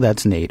it's like, oh,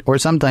 that's neat. Or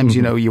sometimes,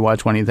 you know, you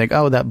watch one and you think,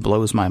 oh, that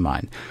blows my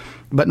mind.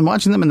 But in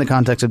watching them in the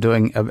context of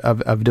doing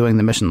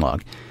the mission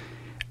log,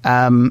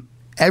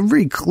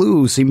 every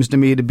clue seems to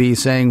me to be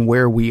saying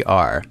where we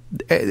are.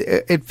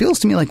 It feels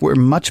to me like we're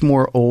much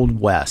more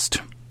Old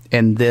West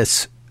in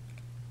this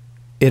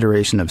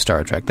iteration of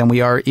Star Trek than we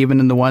are even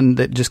in the one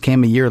that just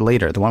came a year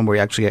later, the one where we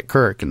actually get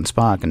Kirk and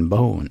Spock and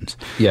Bones.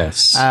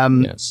 Yes.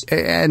 Yes.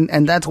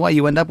 And that's why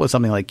you end up with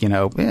something like, you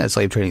know,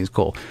 slave trading is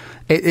cool.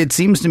 It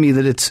seems to me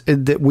that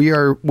that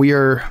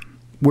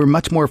we're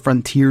much more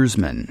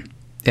frontiersmen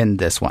in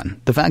this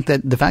one. The fact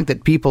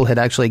that people had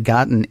actually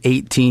gotten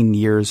 18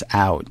 years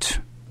out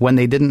when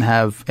they didn't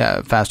have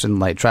faster than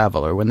light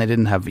travel, or when they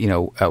didn't have, you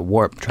know,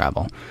 warp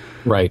travel.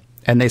 Right.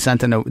 And they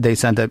sent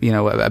a you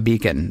know, a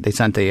beacon. They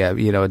sent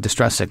a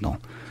distress signal,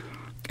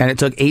 and it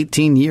took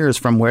 18 years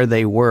from where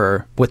they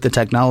were with the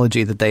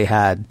technology that they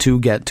had to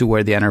get to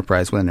where the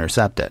Enterprise would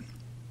intercept it.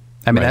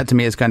 I mean, that to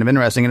me is kind of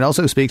interesting. It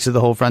also speaks to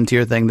the whole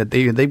frontier thing that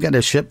they've got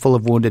a ship full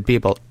of wounded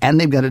people, and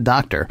they've got a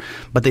doctor,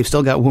 but they've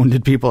still got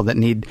wounded people that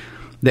need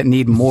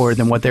more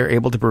than what they're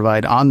able to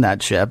provide on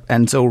that ship.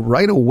 And so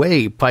right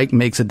away, Pike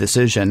makes a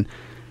decision.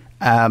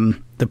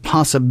 The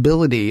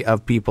possibility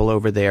of people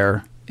over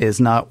there is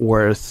not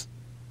worth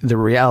the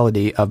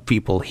reality of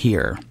people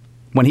here.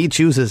 When he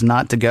chooses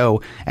not to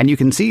go, and you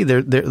can see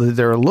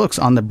there are looks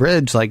on the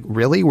bridge like,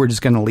 really, we're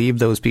just going to leave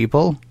those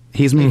people?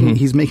 He's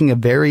making a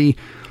very,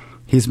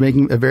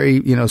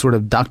 you know, sort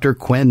of Dr.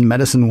 Quinn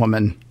medicine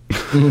woman.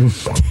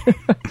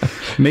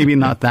 Maybe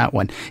not that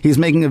one. He's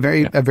making a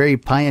very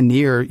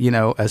pioneer, you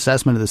know,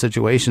 assessment of the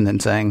situation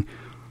and saying,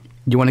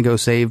 you want to go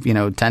save, you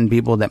know, 10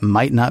 people that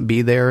might not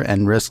be there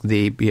and risk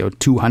the, you know,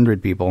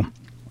 200 people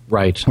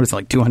Right. What is it,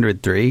 like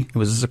 203? It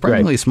was a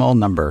surprisingly small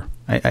number.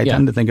 I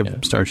tend to think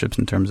of starships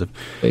in terms of...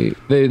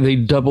 They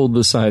doubled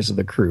the size of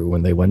the crew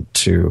when they went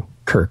to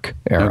Kirk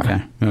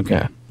era.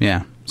 Okay.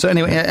 Yeah. So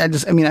anyway, I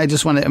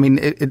just want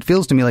to, it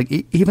feels to me like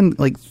even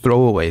like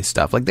throwaway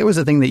stuff. Like there was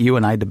a thing that you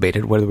and I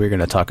debated whether we were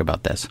going to talk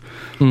about this.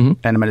 Mm-hmm.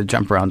 And I'm going to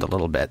jump around a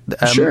little bit.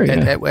 Sure.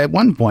 Yeah. At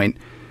one point,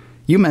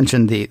 you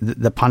mentioned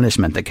the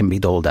punishment that can be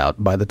doled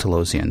out by the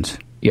Talosians.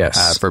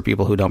 Yes. For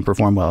people who don't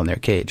perform well in their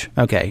cage.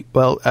 Okay.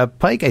 Well,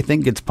 Pike, I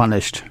think, gets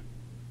punished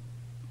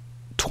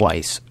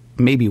twice,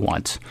 maybe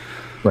once.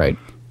 Right.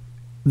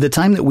 The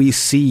time that we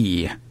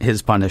see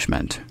his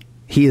punishment,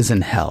 he is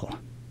in hell.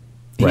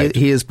 Right.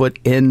 He is put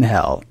in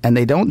hell. And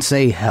they don't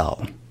say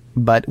hell.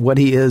 But what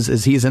he is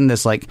he's in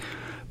this, like,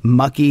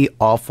 mucky,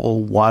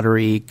 awful,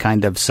 watery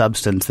kind of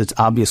substance that's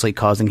obviously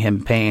causing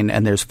him pain,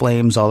 and there's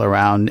flames all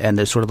around, and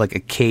there's sort of like a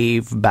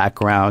cave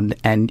background,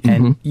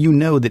 and you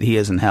know that he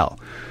is in hell.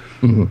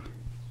 Mm-hmm.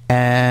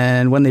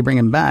 And when they bring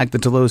him back, the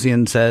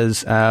Talosian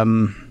says,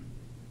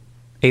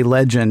 a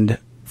legend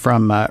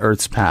from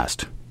Earth's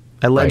past.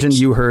 A legend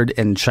you heard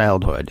in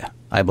childhood,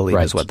 I believe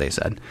is what they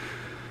said.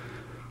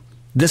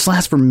 This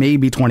lasts for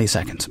maybe 20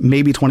 seconds,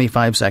 maybe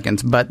 25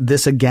 seconds, but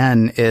this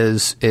again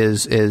is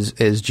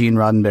Gene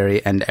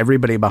Roddenberry and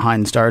everybody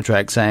behind Star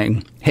Trek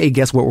saying, hey,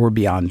 guess what we're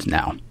beyond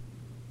now?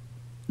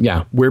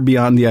 Yeah. We're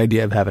beyond the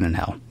idea of heaven and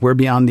hell. We're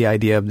beyond the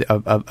idea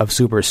of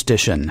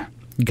superstition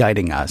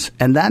guiding us.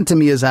 And that to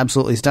me is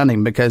absolutely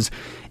stunning because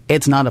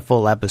it's not a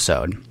full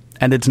episode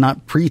and it's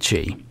not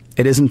preachy.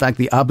 It is in fact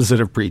the opposite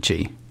of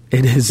preachy.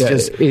 It is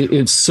just...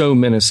 It's so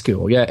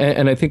minuscule. Yeah.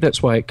 And I think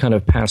that's why it kind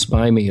of passed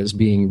by me as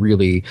being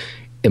really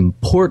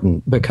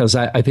important, because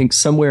I think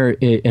somewhere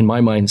in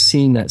my mind,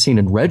 seeing that scene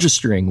and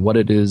registering what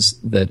it is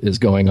that is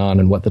going on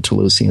and what the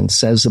Talosian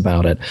says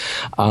about it,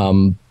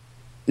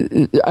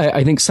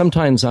 I think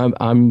sometimes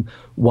I'm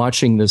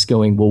watching this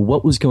going, well,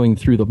 what was going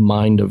through the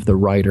mind of the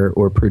writer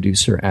or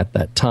producer at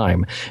that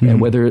time? Mm-hmm. And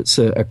whether it's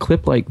a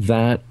clip like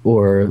that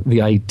or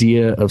the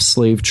idea of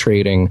slave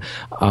trading,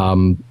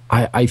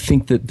 I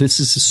think that this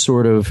is a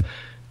sort of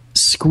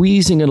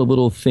squeezing in a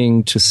little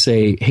thing to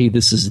say, hey,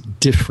 this is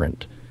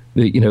different.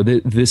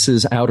 This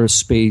is outer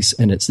space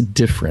and it's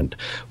different.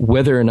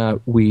 Whether or not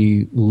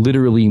we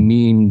literally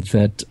mean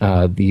that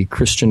the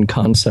Christian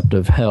concept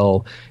of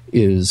hell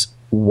is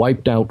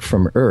wiped out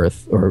from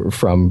Earth or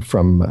from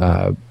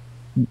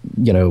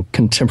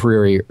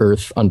contemporary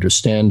Earth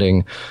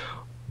understanding,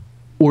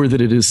 or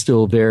that it is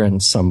still there in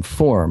some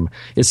form.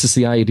 It's just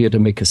the idea to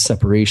make a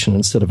separation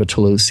instead of a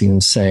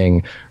Talosian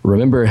saying,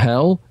 remember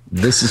hell?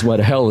 This is what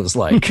hell is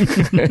like,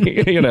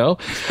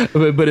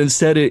 But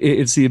instead,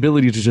 it's the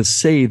ability to just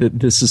say that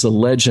this is a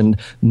legend.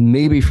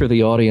 Maybe for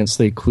the audience,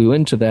 they clue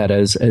into that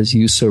as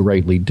you so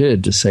rightly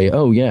did, to say,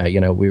 oh yeah,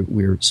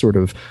 we're sort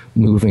of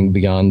moving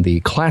beyond the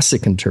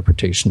classic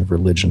interpretation of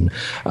religion,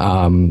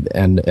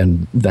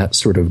 and that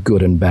sort of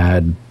good and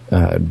bad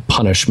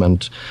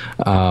punishment.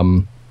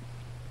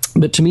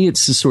 But to me,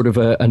 it's just sort of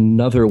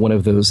another one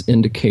of those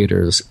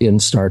indicators in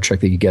Star Trek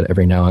that you get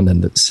every now and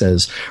then that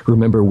says,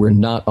 remember, we're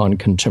not on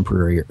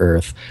contemporary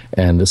Earth.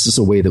 And this is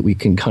a way that we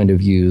can kind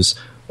of use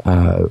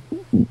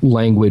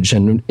language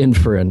and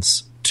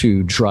inference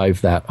to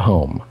drive that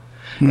home.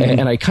 Mm-hmm.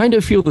 And I kind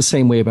of feel the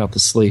same way about the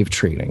slave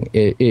trading.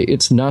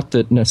 It's not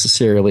that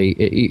necessarily,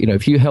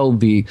 if you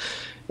held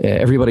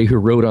everybody who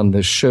wrote on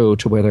this show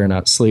to whether or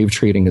not slave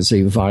trading is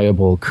a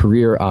viable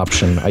career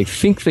option, I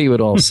think they would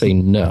all say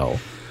no.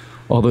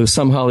 Although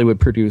some Hollywood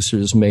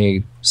producers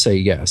may say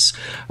yes.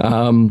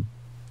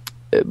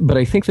 But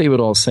I think they would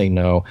all say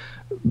no.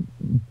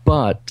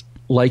 But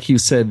like you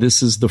said,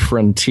 this is the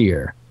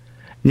frontier.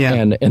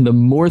 Yeah. And the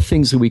more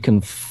things that we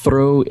can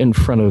throw in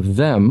front of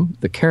them,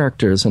 the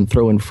characters, and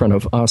throw in front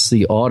of us,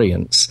 the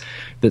audience,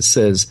 that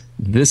says,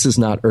 this is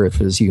not Earth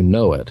as you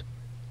know it,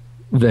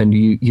 then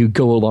you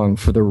go along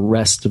for the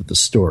rest of the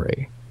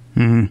story.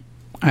 Mm-hmm.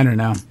 I don't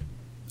know.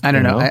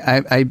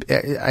 I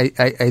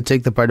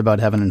take the part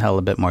about heaven and hell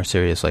a bit more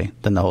seriously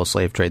than the whole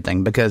slave trade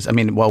thing, because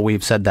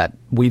we've said that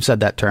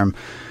term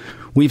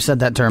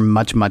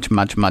much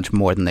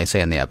more than they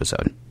say in the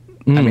episode.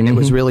 Mm-hmm. I mean, it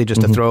was really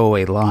just a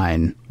throwaway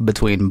line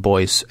between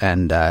Boyce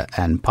and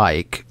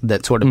Pike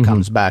that sort of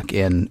comes back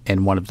in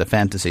one of the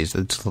fantasies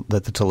that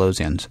the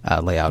Talosians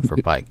lay out for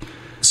Pike.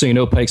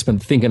 So Pike's been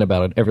thinking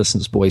about it ever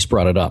since Boyce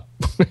brought it up.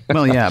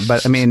 Well, yeah,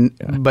 but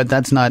but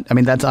that's not. I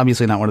mean, that's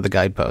obviously not one of the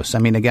guideposts. I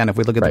mean, again, if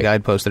we look at the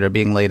guideposts that are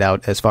being laid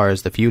out as far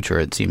as the future,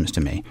 it seems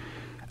to me,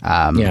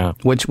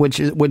 which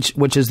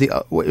is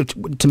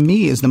to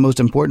me is the most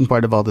important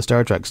part of all the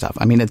Star Trek stuff.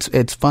 I mean,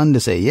 it's fun to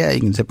say, yeah,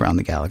 you can zip around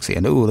the galaxy,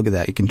 and look at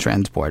that, you can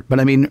transport.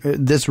 But I mean,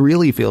 this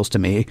really feels to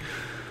me,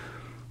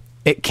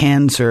 it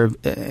can serve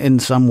in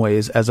some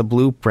ways as a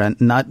blueprint,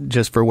 not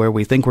just for where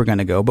we think we're going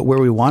to go, but where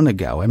we want to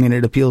go. I mean,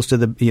 it appeals to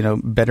the,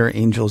 better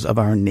angels of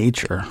our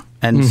nature.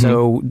 And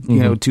so,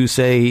 to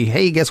say,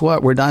 hey, guess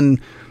what? We're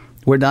done.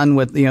 We're done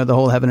with, the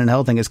whole heaven and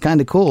hell thing. Is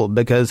kind of cool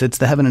because it's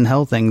the heaven and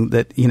hell thing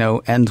that,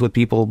 ends with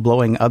people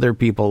blowing other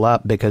people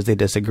up because they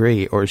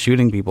disagree, or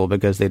shooting people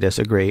because they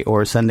disagree,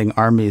 or sending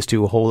armies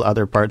to whole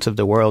other parts of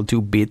the world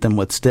to beat them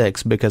with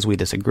sticks because we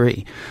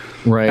disagree.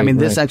 Right. I mean,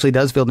 this actually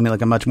does feel to me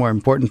like a much more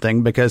important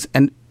thing because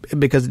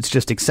it's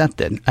just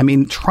accepted. I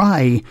mean,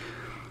 try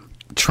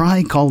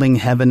calling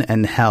heaven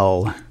and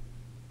hell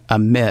a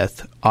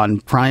myth on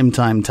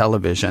primetime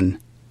television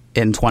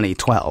in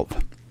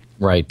 2012.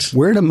 Right.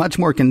 We're at a much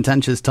more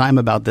contentious time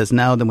about this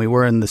now than we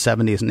were in the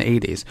 70s and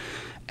 80s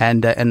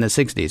and the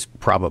 60s,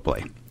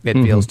 probably, it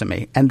feels to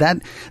me. And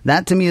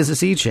that to me is a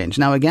sea change.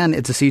 Now, again,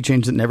 it's a sea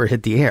change that never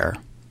hit the air.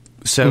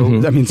 So,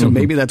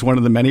 maybe that's one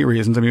of the many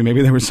reasons. I mean,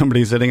 maybe there was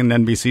somebody sitting in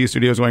NBC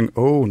studios going,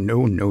 oh,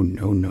 no.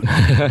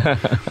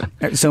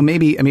 So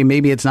maybe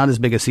it's not as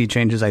big a sea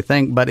change as I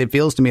think, but it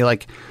feels to me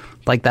like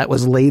that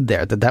was laid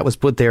there, that was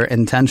put there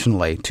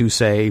intentionally to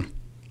say,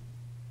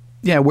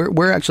 yeah,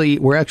 we're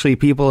actually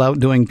people out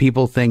doing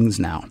people things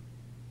now.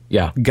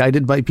 Yeah.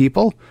 Guided by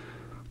people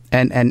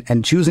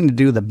and choosing to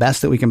do the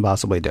best that we can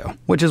possibly do,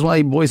 which is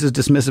why Boyce is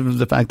dismissive of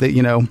the fact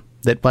that,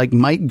 that Pike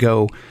might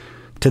go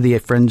to the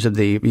fringe of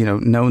the,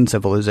 known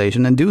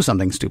civilization and do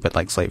something stupid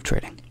like slave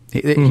trading.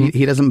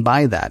 He doesn't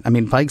buy that. I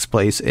mean, Pike's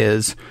place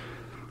is,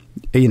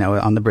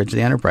 on the bridge of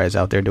the Enterprise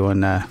out there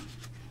doing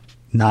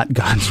not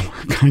God's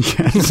work, I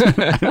guess.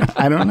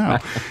 I don't know.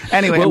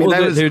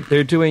 Anyway,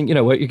 they're doing,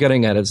 what you're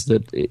getting at is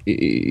that,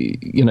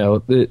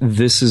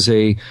 this is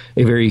a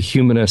very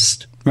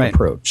humanist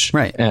approach.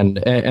 Right. And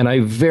I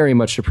very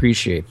much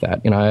appreciate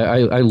that.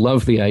 I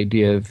love the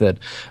idea that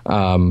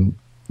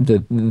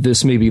that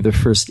this may be the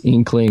first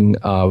inkling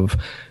of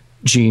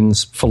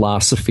Gene's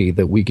philosophy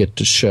that we get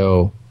to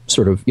show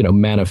sort of,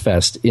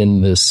 manifest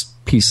in this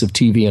piece of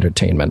TV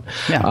entertainment.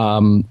 Yeah.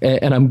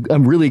 And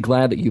I'm really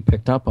glad that you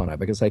picked up on it,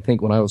 because I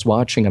think when I was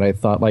watching it, I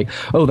thought like,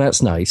 oh,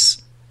 that's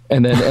nice.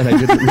 And I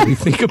didn't really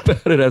think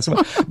about it as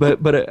much.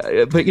 But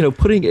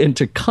putting it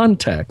into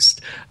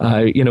context,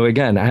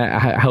 again,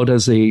 how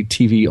does a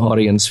TV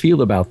audience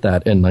feel about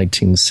that in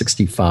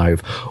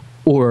 1965,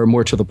 or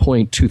more to the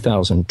point,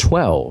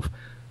 2012?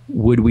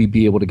 Would we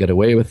be able to get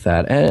away with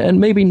that? And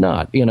maybe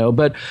not,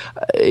 but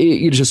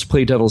you just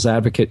play devil's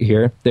advocate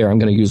here. There, I'm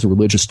going to use a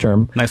religious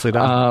term. Nicely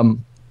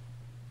done.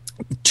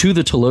 To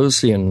the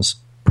Talosians,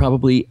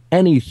 probably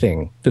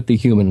anything that the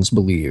humans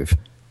believe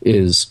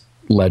is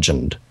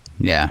legend.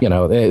 Yeah.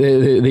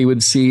 They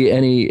would see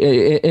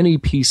any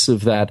piece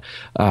of that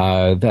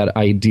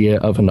idea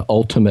of an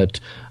ultimate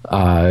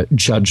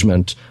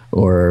judgment,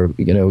 or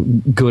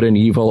good and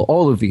evil.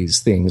 All of these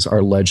things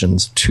are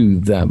legends to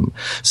them.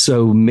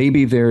 So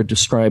maybe they're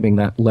describing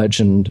that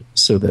legend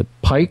so that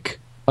Pike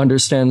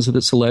understands that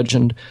it's a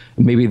legend.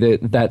 Maybe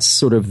that's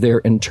sort of their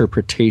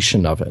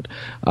interpretation of it.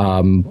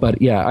 But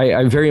yeah,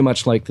 I very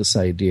much like this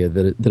idea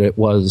that it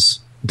was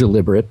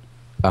deliberate.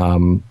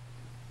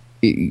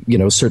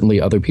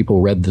 Certainly other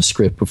people read the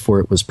script before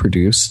it was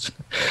produced,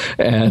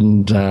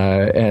 and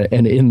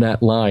in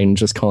that line,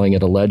 just calling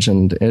it a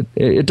legend,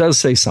 it does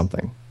say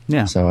something.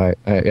 Yeah. So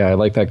I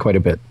like that quite a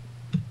bit.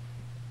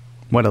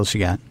 What else you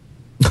got?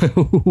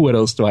 What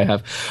else do I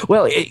have?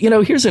 Well,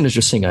 here's an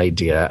interesting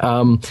idea.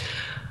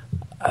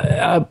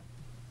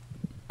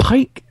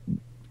 Pike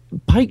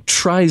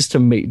tries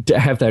to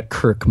have that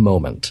Kirk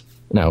moment.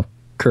 Now,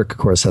 Kirk, of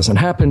course, hasn't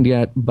happened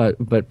yet,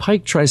 but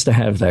Pike tries to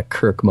have that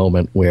Kirk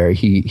moment where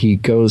he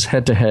goes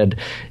head to head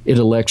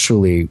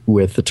intellectually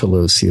with the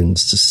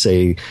Talosians to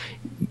say,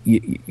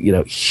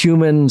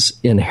 humans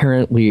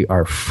inherently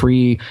are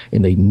free,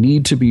 and they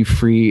need to be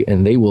free,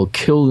 and they will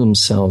kill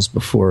themselves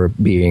before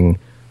being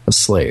a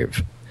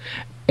slave.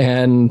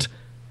 And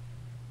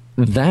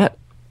that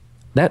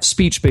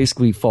speech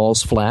basically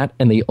falls flat,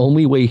 and the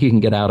only way he can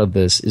get out of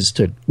this is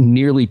to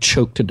nearly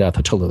choke to death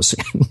a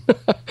Talosian.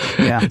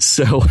 Yeah.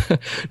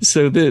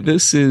 So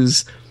this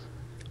is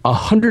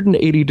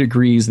 180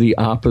 degrees the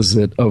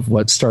opposite of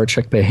what Star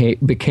Trek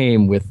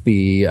became with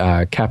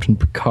the Captain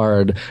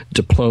Picard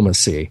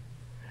diplomacy.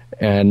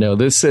 And no,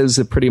 this says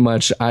that pretty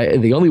much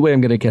the only way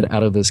I'm going to get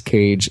out of this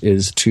cage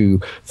is to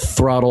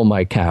throttle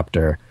my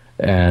captor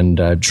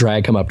and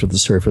drag him up to the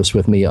surface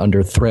with me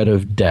under threat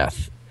of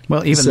death.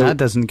 Well, even that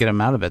doesn't get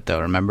him out of it, though.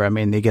 Remember, I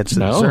mean, he gets to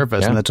the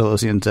surface, and the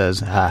Talosian says,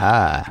 "Ha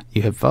ha!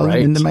 You have fallen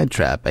into my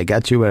trap. I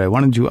got you where I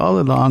wanted you all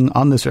along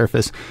on the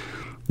surface.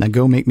 Now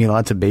go make me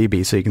lots of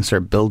babies so you can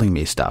start building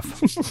me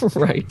stuff."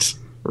 Right.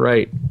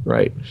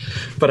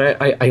 But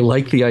I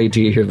like the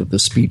idea here that the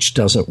speech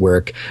doesn't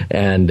work,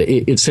 and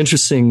it's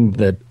interesting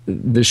that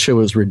this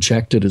show is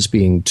rejected as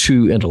being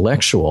too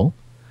intellectual,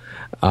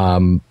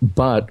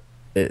 but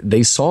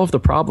they solve the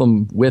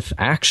problem with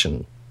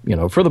action.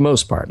 For the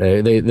most part,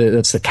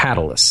 that's the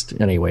catalyst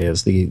anyway,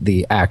 is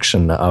the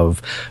action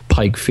of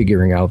Pike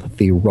figuring out that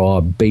the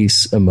raw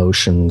base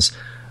emotions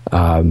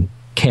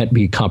can't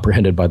be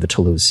comprehended by the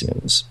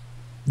Talosians,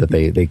 that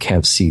they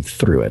can't see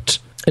through it.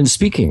 And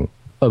speaking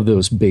of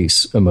those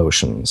base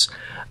emotions,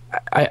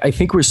 I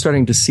think we're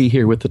starting to see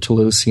here with the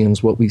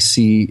Talosians what we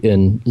see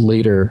in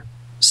later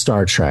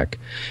Star Trek,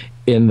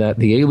 in that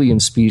the alien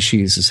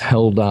species is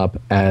held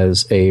up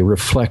as a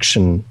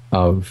reflection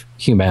of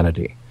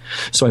humanity.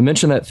 So I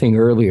mentioned that thing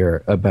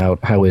earlier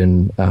about how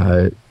in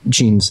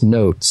Gene's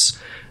notes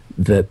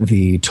that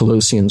the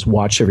Talosians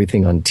watch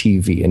everything on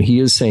TV, and he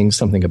is saying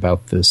something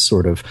about this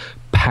sort of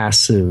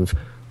passive,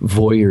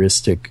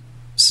 voyeuristic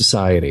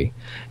society.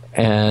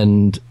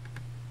 And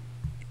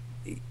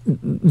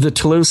the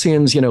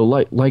Talosians,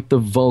 like the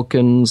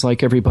Vulcans,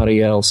 like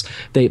everybody else,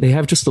 they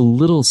have just a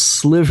little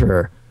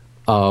sliver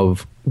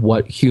of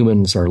what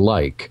humans are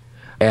like,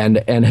 and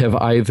have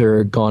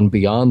either gone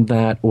beyond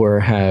that or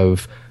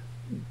have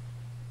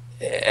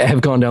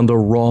gone down the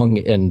wrong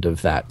end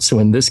of that. So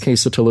in this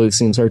case, the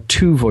Talosians are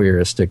too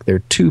voyeuristic, they're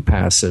too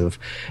passive,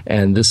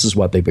 and this is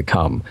what they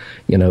become.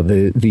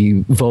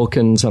 The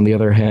Vulcans, on the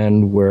other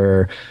hand,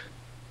 were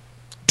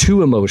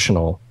too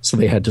emotional, so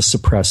they had to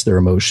suppress their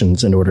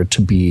emotions in order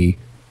to be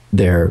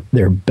their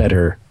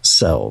better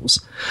selves.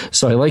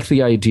 So I like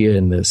the idea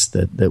in this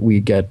that we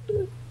get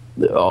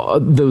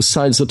those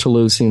sides of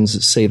Talosians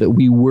that say that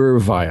we were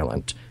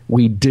violent,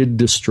 we did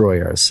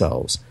destroy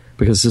ourselves,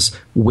 because this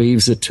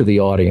waves it to the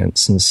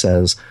audience and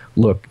says,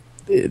 look,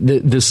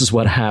 this is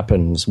what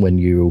happens when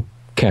you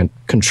can't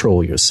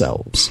control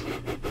yourselves.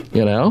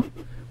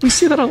 We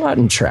see that a lot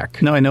in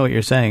Trek. No, I know what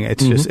you're saying.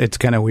 It's just, it's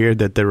kind of weird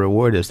that the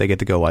reward is they get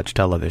to go watch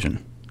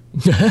television.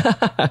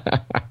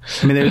 I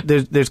mean,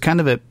 there's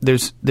kind of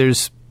there's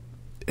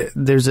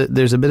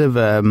a bit of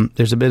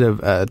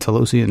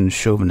Talosian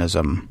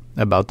chauvinism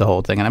about the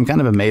whole thing, and I'm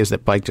kind of amazed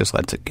that Pike just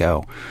lets it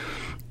go.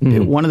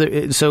 So when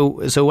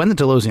the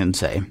Talosians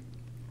say,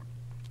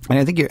 and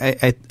I think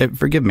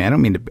forgive me, I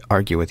don't mean to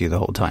argue with you the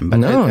whole time,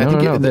 but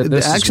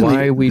this is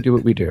why we do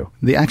what we do.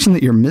 The action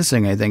that you're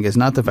missing, I think, is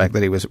not the fact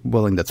that he was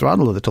willing to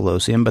throttle the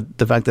Talosian, but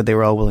the fact that they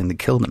were all willing to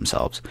kill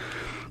themselves.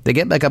 They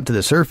get back up to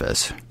the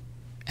surface,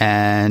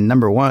 and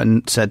number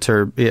one sets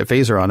her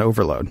phaser on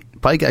overload.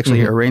 Pike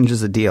actually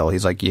arranges a deal.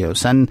 He's like,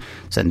 send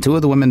two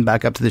of the women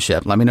back up to the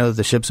ship. Let me know that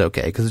the ship's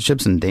okay, because the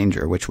ship's in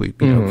danger, which we,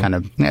 kind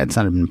of, it's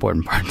not an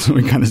important part, so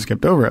we kind of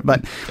skipped over it.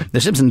 But the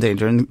ship's in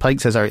danger, and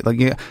Pike says, all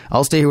right,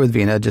 I'll stay here with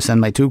Vina. Just send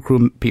my two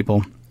crew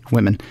people,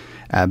 women,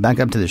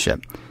 back up to the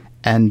ship.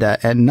 And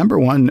number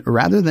one,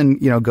 rather than,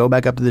 go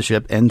back up to the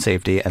ship in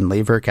safety and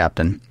leave her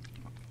captain,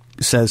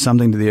 says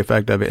something to the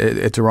effect of,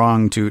 it's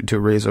wrong to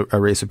raise a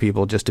race of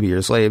people just to be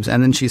your slaves.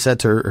 And then she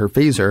sets her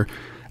phaser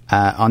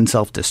on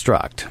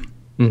self-destruct.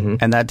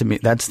 And that, to me,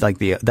 that's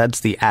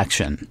the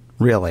action,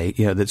 really,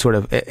 that sort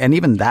of, and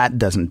even that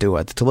doesn't do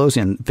it. The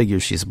Talosian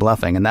figures she's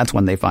bluffing, and that's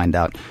when they find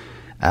out,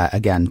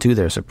 again, to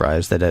their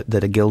surprise, that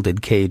a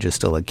gilded cage is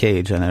still a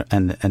cage and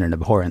an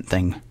abhorrent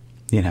thing,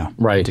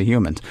 right, to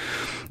humans.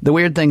 The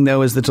weird thing,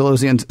 though, is the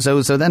Talosians.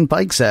 So then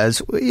Pike says,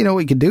 what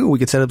we could do? We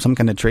could set up some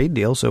kind of trade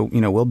deal. So,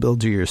 we'll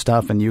build you your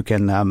stuff, and you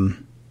can,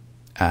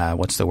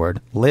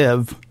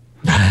 live.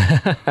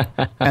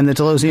 And the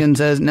Talosian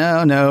says,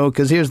 no,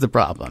 because here's the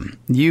problem.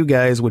 You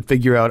guys would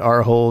figure out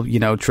our whole,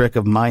 trick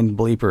of mind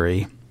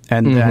bleepery,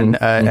 and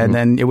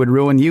then it would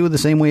ruin you the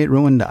same way it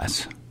ruined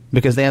us.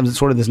 Because they have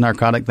sort of this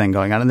narcotic thing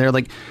going on, and they're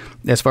like,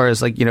 as far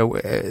as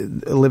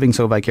living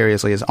so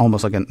vicariously is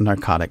almost like a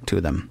narcotic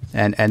to them,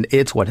 and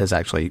it's what has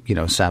actually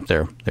sapped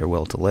their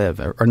will to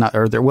live, or not,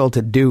 or their will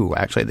to do.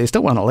 Actually, they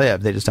still want to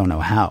live, they just don't know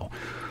how.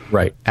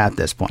 Right at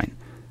this point.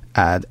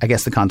 I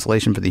guess the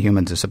consolation for the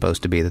humans is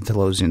supposed to be that the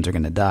Talosians are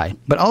going to die.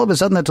 But all of a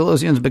sudden, the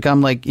Talosians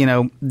become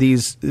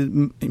these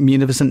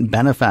munificent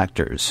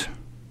benefactors.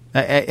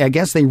 I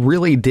guess they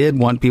really did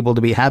want people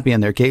to be happy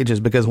in their cages,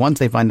 because once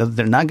they find out that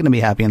they're not going to be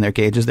happy in their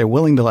cages, they're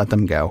willing to let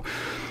them go.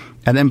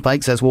 And then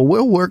Pike says, well,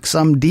 we'll work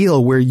some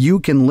deal where you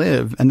can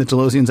live. And the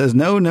Talosian says,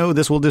 no,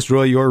 this will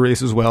destroy your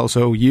race as well.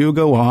 So you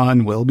go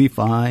on, we'll be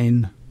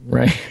fine.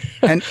 Right.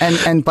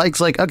 and Pike's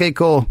like, okay,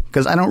 cool,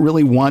 because I don't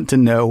really want to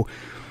know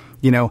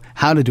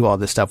how to do all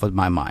this stuff with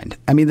my mind.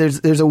 I mean,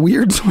 there's a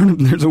weird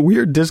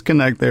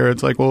disconnect there.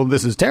 It's like, well,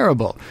 this is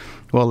terrible.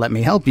 Well, let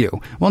me help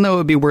you. Well, no, it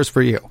would be worse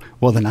for you.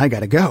 Well, then I got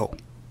to go.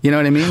 You know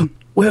what I mean?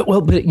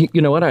 Well, but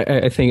you know what?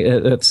 I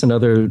think that's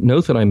another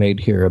note that I made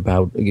here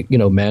about,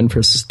 man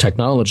versus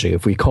technology.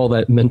 If we call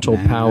that mental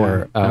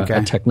power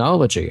a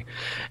technology.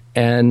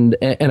 And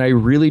I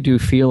really do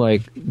feel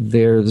like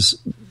there's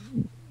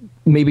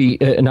maybe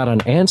not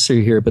an answer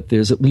here, but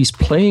there's at least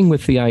playing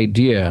with the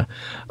idea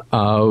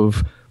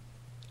of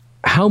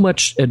how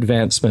much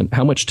advancement,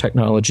 how much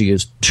technology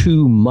is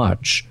too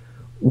much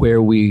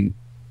where we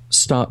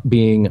stop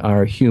being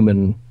our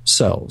human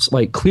selves.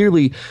 Like,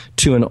 clearly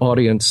to an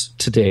audience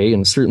today,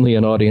 and certainly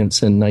an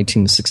audience in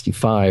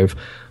 1965,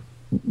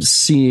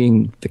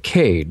 seeing the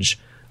cage,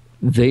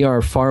 they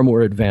are far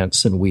more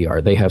advanced than we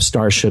are. They have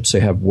starships, they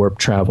have warp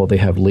travel, they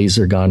have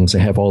laser guns, they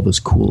have all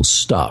this cool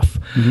stuff.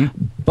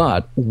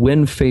 But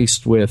when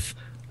faced with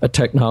a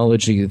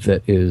technology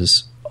that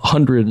is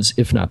hundreds,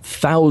 if not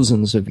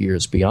thousands of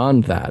years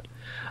beyond that,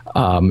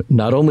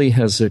 not only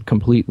has it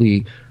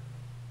completely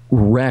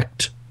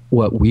wrecked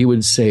what we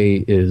would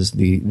say is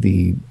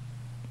the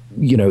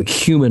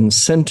human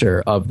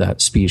center of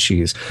that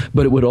species,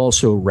 but it would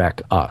also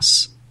wreck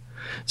us.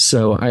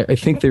 So I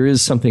think there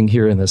is something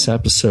here in this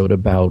episode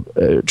about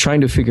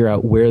trying to figure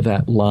out where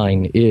that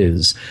line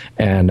is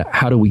and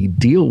how do we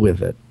deal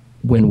with it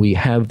when we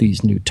have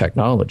these new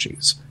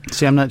technologies.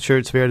 See, I'm not sure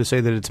it's fair to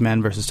say that it's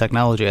man versus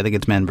technology. I think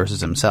it's man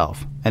versus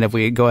himself. And if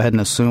we go ahead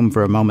and assume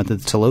for a moment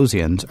that the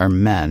Talosians are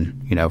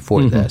men,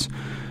 for this,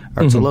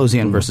 or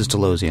Talosian versus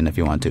Talosian, if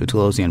you want to,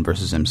 Talosian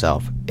versus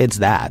himself, it's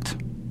that.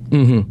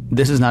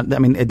 This is not,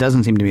 it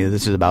doesn't seem to me that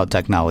this is about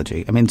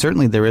technology.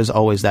 Certainly there is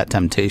always that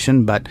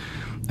temptation, but,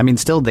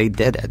 still they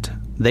did it.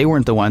 They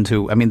weren't the ones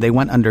who, they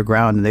went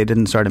underground and they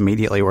didn't start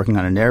immediately working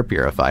on an air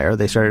purifier.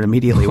 They started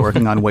immediately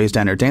working on ways to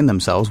entertain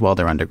themselves while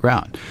they're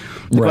underground.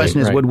 The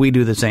question is, would we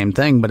do the same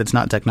thing? But it's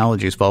not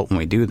technology's fault when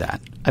we do that.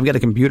 I've got a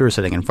computer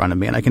sitting in front of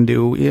me and I can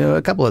do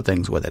a couple of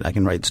things with it. I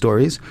can write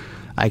stories,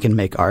 I can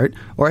make art,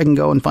 or I can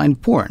go and find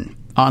porn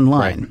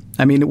online.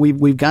 Right.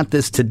 We've got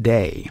this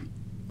today.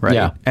 Right.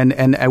 Yeah.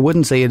 And I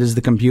wouldn't say it is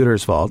the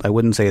computer's fault. I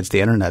wouldn't say it's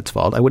the internet's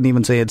fault. I wouldn't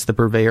even say it's the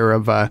purveyor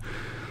of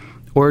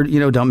or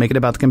don't make it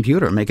about the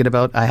computer. Make it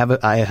about I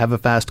have a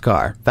fast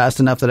car,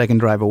 fast enough that I can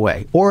drive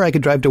away, or I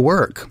could drive to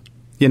work.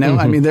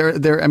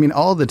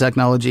 All the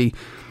technology,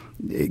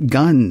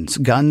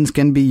 guns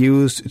can be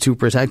used to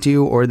protect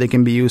you, or they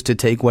can be used to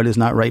take what is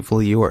not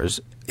rightfully yours.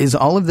 Is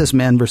all of this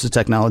man versus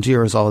technology,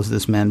 or is all of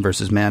this man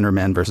versus man, or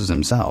man versus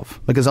himself?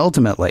 Because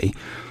ultimately,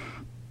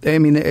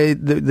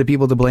 the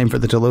people to blame for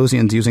the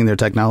Talosians using their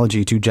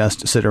technology to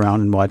just sit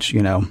around and watch,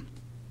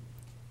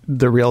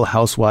 the Real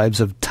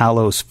Housewives of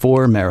Talos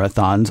 4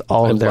 marathons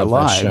all of their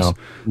lives.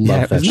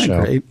 Love that isn't show.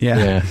 That great?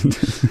 Yeah.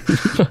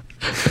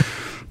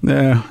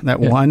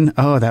 That one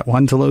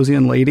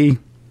Talosian lady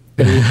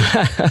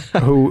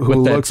who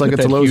looks like a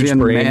Talosian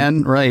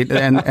man, right?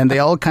 And they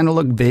all kind of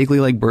look vaguely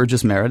like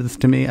Burgess Meredith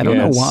to me. I don't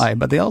know why,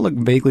 but they all look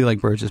vaguely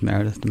like Burgess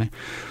Meredith to me.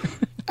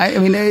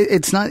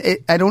 It's not.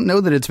 I don't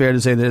know that it's fair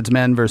to say that it's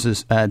men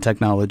versus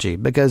technology,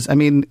 because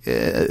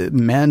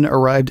men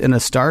arrived in a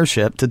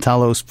starship to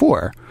Talos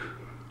 4,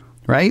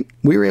 right?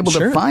 We were able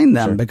to find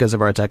them because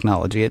of our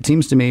technology. It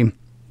seems to me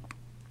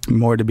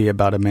more to be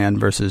about a man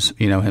versus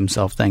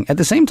himself thing. At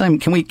the same time,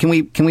 can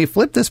we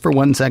flip this for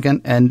 1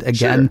 second and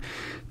again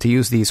to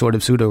use the sort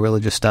of pseudo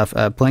religious stuff,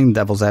 playing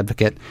devil's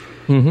advocate?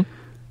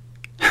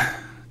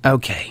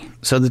 Okay,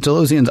 so the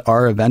Talosians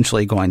are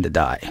eventually going to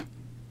die.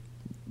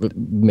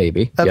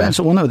 Maybe.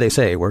 Eventually, well, no, they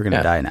say we're going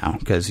to die now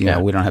because, we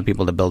don't have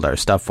people to build our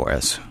stuff for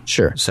us.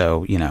 Sure. So,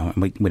 we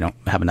don't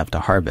have enough to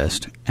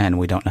harvest, and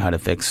we don't know how to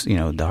fix,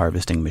 the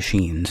harvesting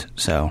machines.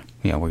 So,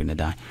 we're going to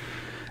die.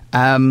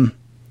 I'm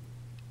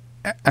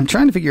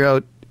trying to figure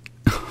out.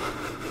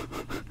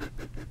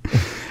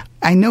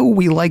 I know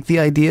we like the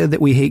idea that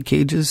we hate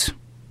cages.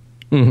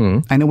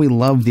 I know we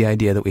love the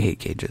idea that we hate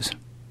cages.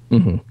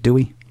 Do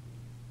we?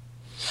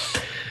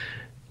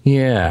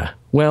 Yeah.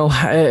 Well,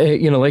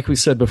 like we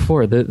said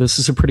before, this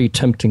is a pretty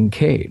tempting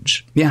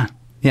cage. Yeah.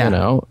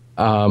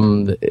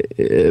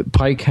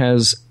 Pike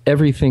has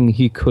everything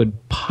he could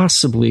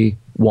possibly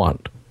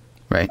want.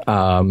 Right.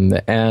 And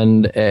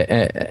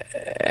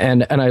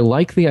I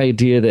like the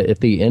idea that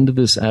at the end of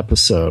this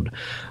episode,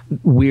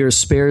 we are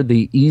spared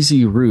the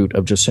easy route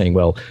of just saying,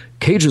 well,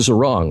 cages are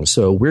wrong,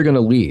 so we're going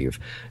to leave.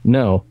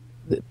 No,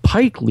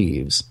 Pike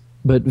leaves,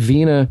 but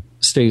Vina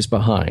stays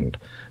behind.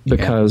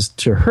 Because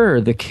to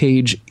her, the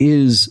cage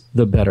is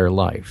the better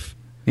life.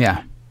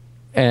 Yeah.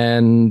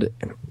 And,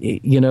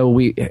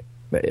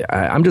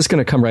 I'm just going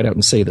to come right out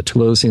and say that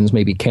Talosians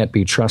maybe can't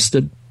be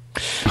trusted.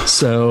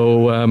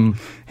 So,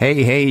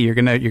 hey, you're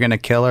gonna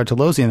kill our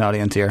Talosian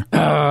audience here.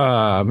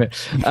 And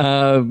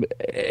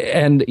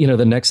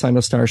the next time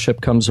a starship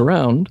comes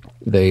around,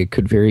 they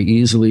could very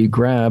easily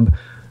grab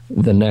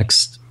the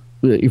next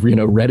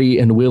ready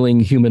and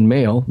willing human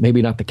male,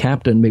 maybe not the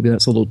captain, maybe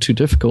that's a little too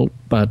difficult,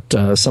 but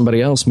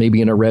somebody else,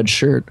 maybe in a red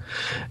shirt,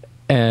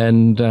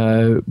 and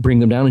bring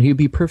them down, and he'd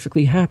be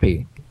perfectly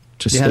happy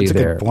to stay there. That's a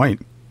good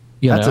point.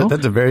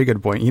 That's a very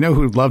good point. You know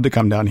who'd love to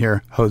come down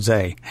here?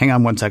 Jose. Hang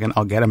on 1 second,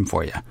 I'll get him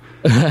for you.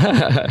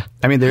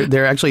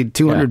 There are actually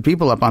 200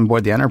 people up on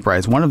board the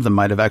Enterprise. One of them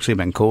might have actually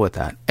been cool with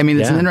that.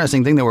 It's an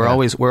interesting thing that we're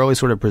always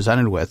sort of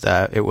presented with.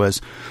 It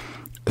was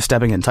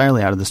stepping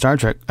entirely out of the Star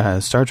Trek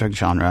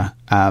genre,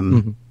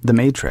 The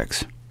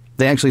Matrix.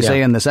 They actually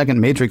say in the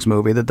second Matrix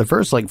movie that the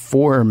first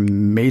 4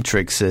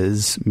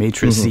 matrices,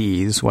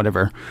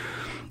 whatever,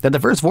 that the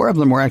first 4 of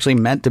them were actually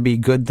meant to be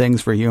good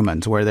things for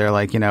humans, where they're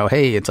like,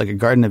 hey, it's like a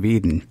Garden of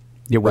Eden,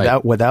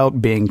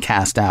 without being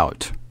cast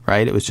out,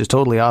 right? It was just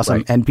totally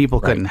awesome, and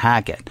people couldn't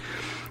hack it.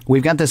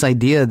 We've got this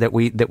idea that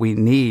we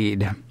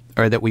need,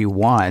 or that we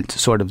want,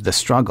 sort of the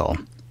struggle,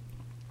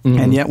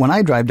 and yet when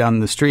I drive down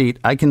the street,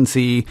 I can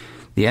see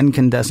the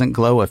incandescent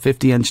glow of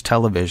 50-inch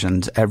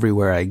televisions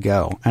everywhere I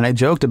go. And I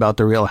joked about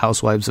the Real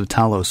Housewives of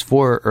Talos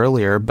 4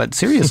 earlier, but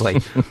seriously,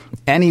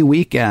 any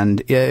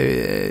weekend,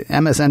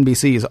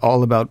 MSNBC is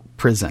all about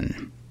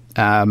prison.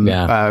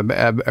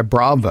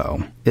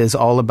 Bravo is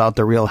all about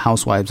the Real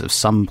Housewives of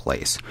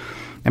someplace.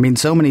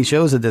 So many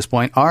shows at this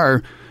point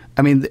are...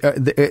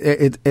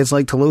 it's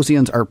like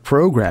Talosians are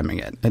programming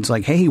it. It's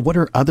like, hey, what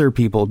are other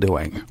people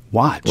doing?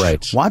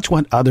 Watch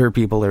what other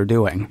people are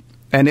doing.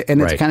 And it's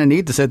Right. kind of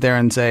neat to sit there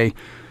and say,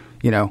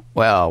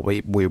 well,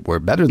 we're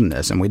better than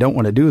this and we don't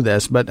want to do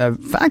this. But the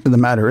fact of the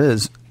matter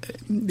is,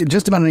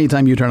 just about any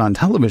time you turn on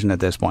television at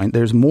this point,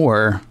 there's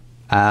more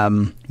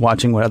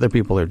watching what other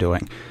people are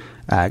doing.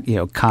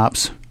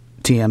 Cops,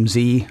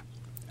 TMZ.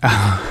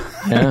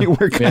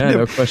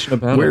 No question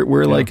about it.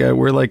 We're like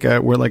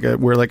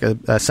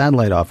a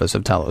satellite office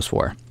of Telos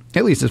 4,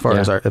 at least as far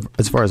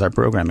as our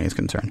programming is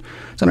concerned.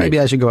 So maybe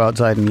I should go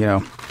outside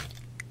and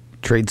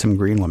trade some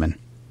green women.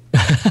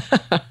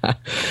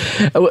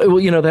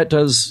 Well, that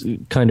does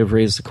kind of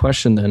raise the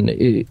question then,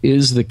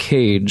 is the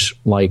cage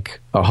like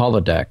a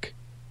holodeck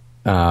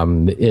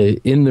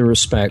in the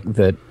respect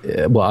that,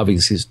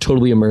 obviously it's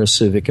totally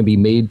immersive. It can be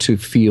made to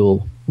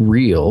feel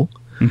real.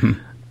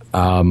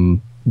 Mm-hmm.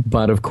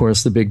 But of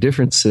course, the big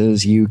difference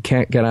is you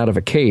can't get out of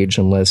a cage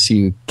unless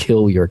you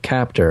kill your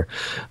captor.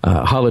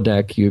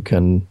 Holodeck, you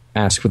can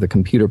ask for the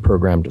computer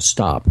program to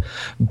stop.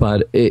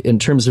 But in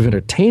terms of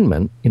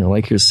entertainment,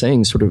 like you're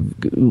saying, sort of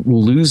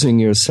losing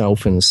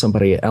yourself in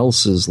somebody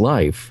else's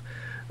life,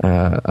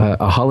 a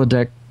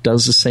holodeck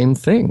does the same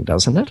thing,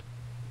 doesn't it?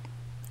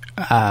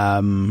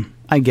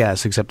 I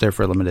guess, except they're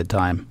for a limited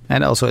time.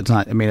 And also, it's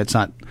not.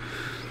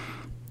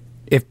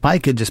 If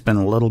Pike had just been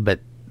a little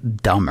bit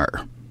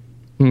dumber,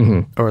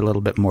 or a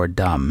little bit more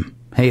dumb.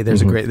 Hey,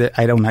 there's a great...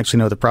 I don't actually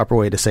know the proper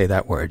way to say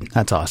that word.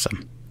 That's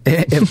awesome.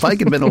 If Pike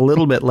had been a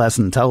little bit less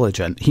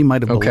intelligent, he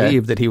might have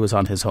believed that he was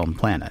on his home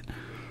planet.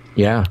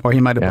 Yeah. Or he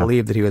might have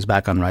believed that he was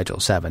back on Rigel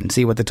 7.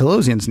 See, what the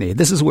Telosians need,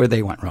 this is where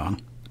they went wrong.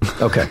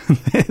 Okay.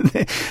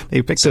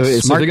 They picked so a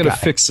smart they're going to guy.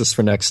 fix this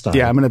for next time.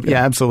 Yeah,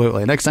 yeah,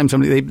 absolutely. Next time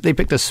they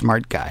picked a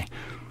smart guy.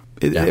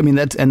 I mean,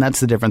 that's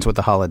the difference with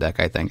the holodeck,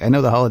 I think. I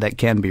know the holodeck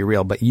can be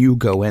real, but you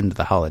go into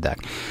the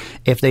holodeck.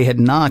 If they had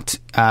knocked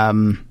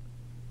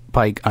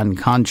Pike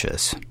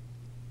unconscious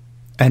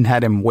and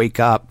had him wake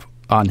up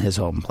on his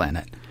home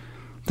planet,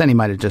 then he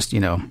might have just,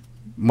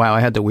 wow,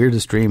 I had the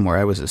weirdest dream where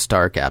I was a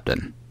star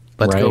captain.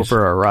 Let's go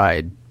for a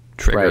ride.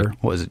 Trigger. Right.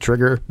 What was it?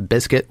 Trigger?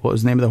 Biscuit? What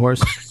was the name of the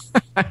horse?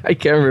 I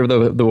can't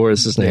remember the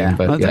horse's name,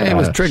 but it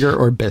was Trigger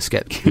or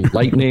Biscuit.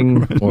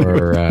 Lightning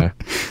or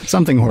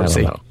something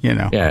horsey.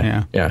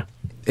 Yeah.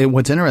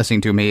 What's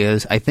interesting to me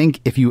is I think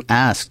if you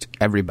asked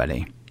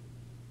everybody,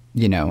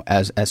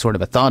 as sort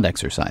of a thought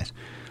exercise,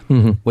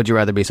 would you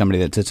rather be somebody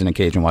that sits in a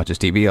cage and watches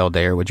TV all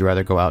day, or would you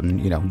rather go out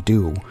and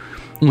do?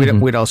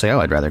 We'd all say,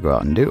 oh, I'd rather go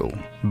out and do.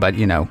 But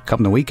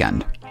come the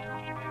weekend,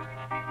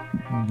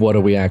 what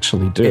do we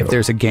actually do? If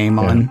there's a game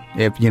on,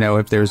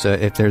 if there's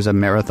a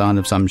marathon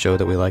of some show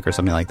that we like or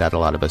something like that, a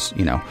lot of us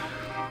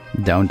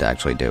don't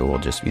actually do. We'll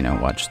just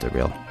watch the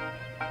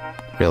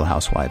Real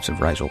Housewives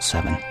of Rigel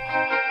 7.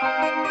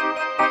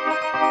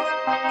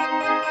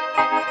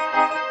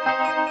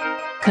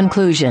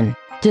 Conclusion.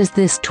 Does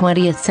this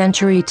 20th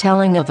century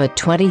telling of a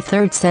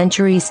 23rd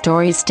century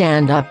story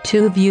stand up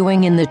to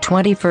viewing in the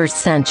 21st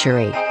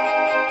century?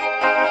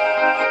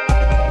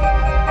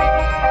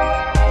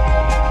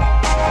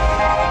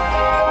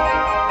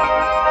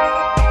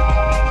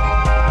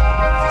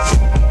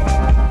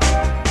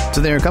 So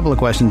there are a couple of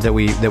questions that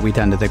we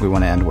tend to think we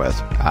want to end with,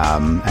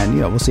 and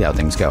we'll see how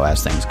things go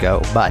as things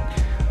go. But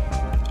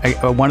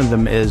one of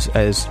them is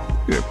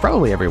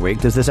probably every week,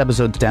 does this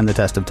episode stand the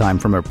test of time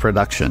from a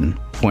production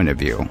point of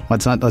view?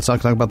 Let's not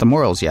talk about the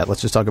morals yet.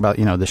 Let's just talk about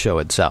the show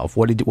itself.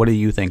 What do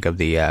you think of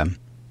the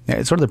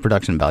sort of the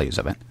production values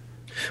of it?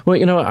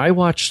 Well, I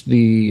watched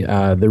the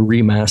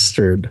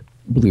remastered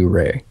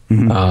Blu-ray,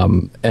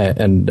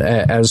 and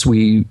as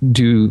we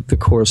do the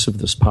course of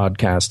this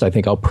podcast, I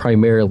think I'll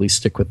primarily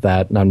stick with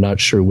that. And I'm not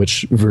sure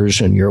which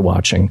version you're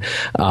watching,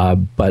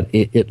 but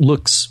it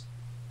looks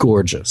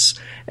gorgeous,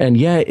 and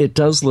it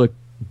does look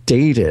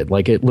dated.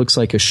 Like it looks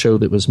like a show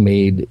that was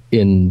made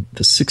in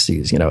the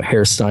 60s.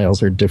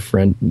 Hairstyles are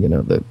different.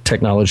 The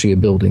technology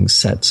of building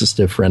sets is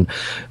different.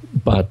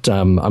 But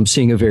I'm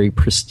seeing a very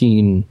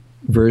pristine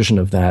version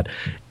of that.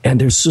 And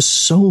there's just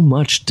so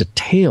much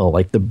detail.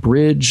 Like the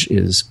bridge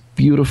is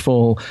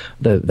beautiful.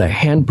 The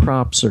hand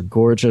props are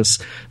gorgeous.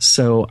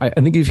 So I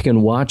think if you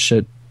can watch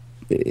it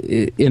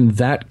in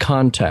that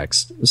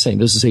context, saying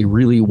this is a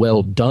really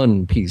well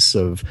done piece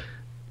of,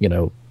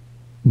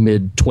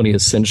 mid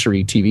 20th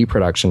century TV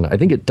production, I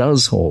think it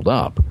does hold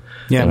up.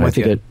 Yeah, and I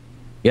think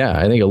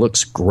it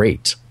looks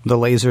great. The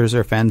lasers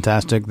are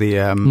fantastic. The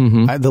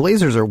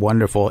lasers are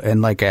wonderful,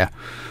 and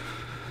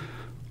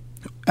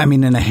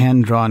in a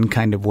hand-drawn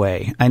kind of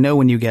way. I know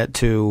when you get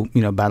to,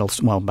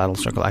 Battlestar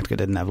Galactica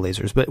didn't have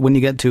lasers, but when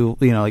you get to,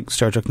 like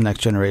Star Trek The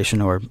Next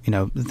Generation or,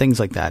 things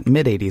like that,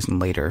 mid-'80s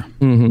and later,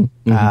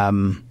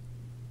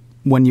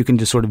 when you can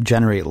just sort of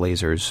generate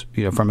lasers,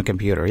 from a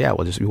computer,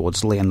 we'll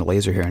just lay on the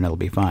laser here and it'll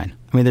be fine.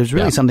 I mean, there's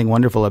really something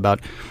wonderful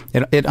about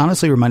it. It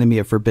honestly reminded me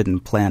of Forbidden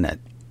Planet.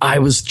 I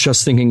was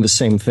just thinking the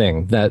same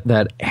thing.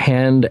 That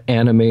hand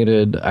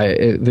animated,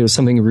 there's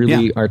something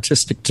really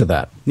artistic to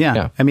that.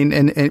 Yeah. I mean,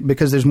 and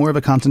because there's more of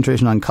a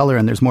concentration on color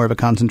and there's more of a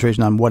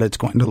concentration on what it's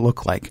going to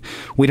look like.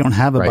 We don't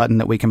have a button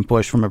that we can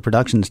push from a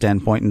production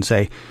standpoint and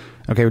say,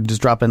 okay, we'll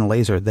just drop in a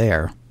laser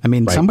there. I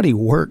mean, somebody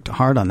worked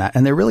hard on that,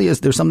 and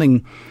there's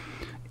something.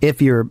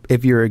 if you're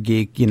a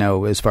geek,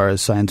 as far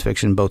as science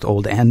fiction, both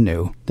old and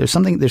new, there's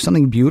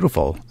something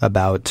beautiful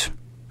about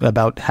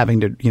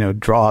having to,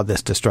 draw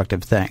this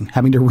destructive thing,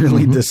 having to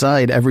really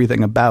decide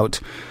everything about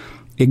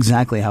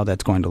exactly how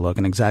that's going to look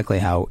and exactly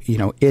how,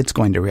 it's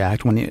going to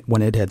react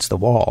when it hits the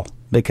wall.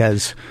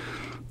 Because,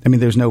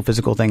 there's no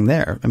physical thing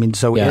there.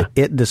 So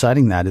it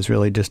deciding that is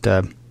really just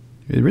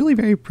really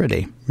very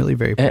pretty, really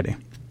very pretty.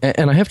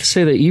 And I have to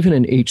say that even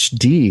in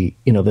HD,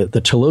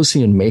 the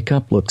Talosian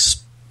makeup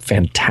looks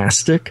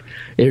fantastic.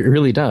 It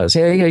really does.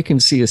 Yeah, you can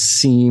see a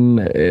seam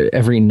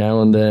every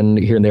now and then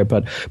here and there,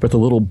 but the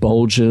little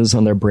bulges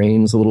on their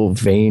brains, the little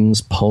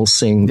veins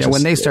pulsing. Yeah,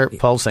 when they start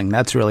pulsing,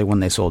 that's really when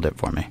they sold it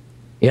for me.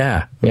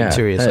 Yeah.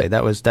 Seriously,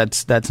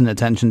 that's an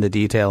attention to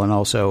detail and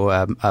also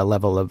a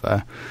level of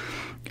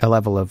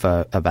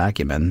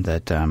acumen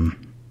that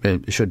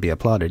it should be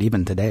applauded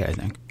even today, I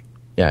think.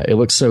 Yeah, it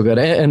looks so good.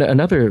 And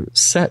another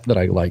set that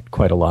I liked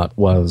quite a lot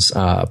was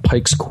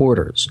Pike's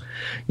quarters.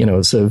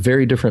 It's a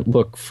very different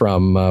look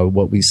from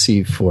what we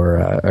see for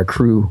a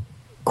crew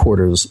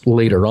quarters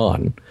later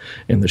on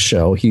in the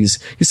show. He's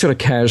sort of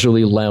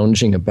casually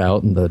lounging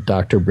about, and the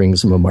doctor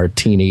brings him a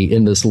martini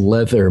in this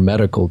leather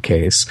medical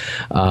case.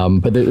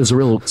 But there's a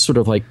real sort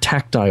of like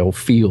tactile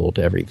feel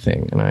to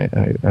everything, and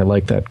I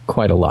like that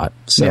quite a lot.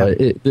 So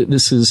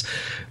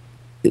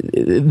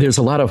there's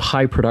a lot of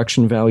high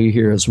production value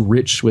here. It's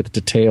rich with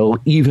detail,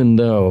 even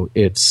though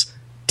it's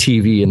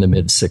TV in the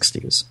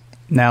mid-'60s.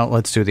 Now,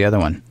 let's do the other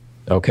one.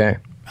 Okay.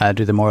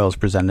 Do the morals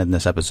presented in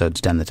this episode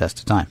stand the test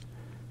of time?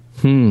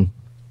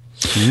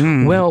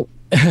 Well,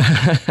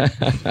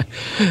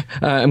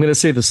 I'm going to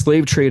say the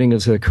slave trading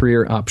as a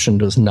career option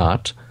does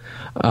not.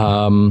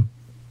 But,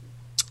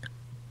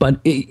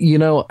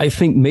 I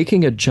think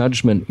making a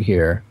judgment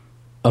here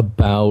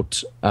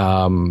about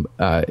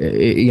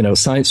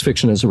science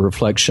fiction as a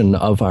reflection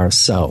of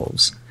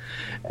ourselves,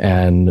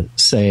 and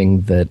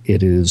saying that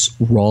it is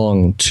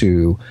wrong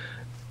to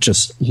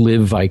just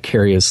live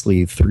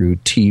vicariously through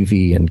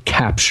TV and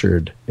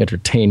captured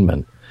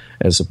entertainment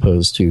as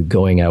opposed to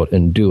going out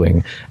and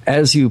doing,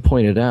 as you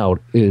pointed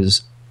out,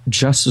 is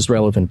just as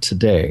relevant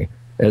today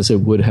as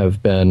it would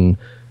have been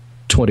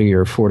 20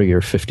 or 40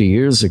 or 50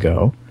 years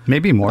ago.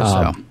 Maybe more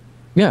so.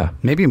 Yeah.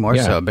 Maybe more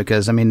so,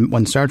 because,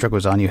 when Star Trek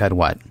was on, you had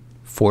what?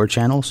 4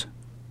 channels?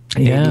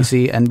 Yeah.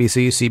 ABC,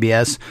 NBC,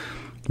 CBS,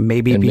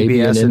 maybe and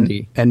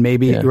PBS, and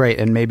maybe, right,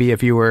 and maybe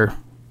if you were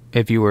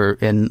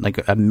in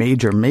like a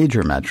major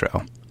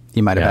metro,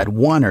 you might have had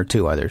 1 or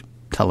 2 other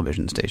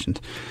television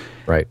stations.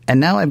 Right. And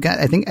now I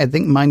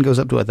think mine goes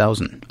up to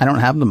 1,000. I don't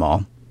have them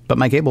all, but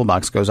my cable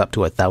box goes up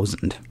to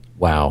 1,000.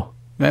 Wow.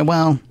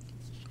 Well,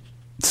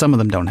 some of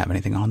them don't have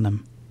anything on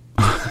them.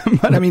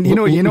 But you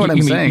know what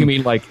I'm saying. You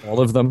mean like all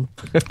of them?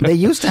 They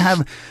used to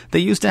have,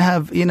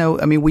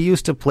 we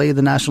used to play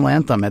the national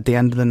anthem at the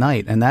end of the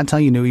night, and that's how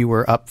you knew you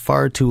were up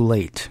far too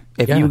late.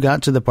 If you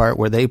got to the part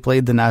where they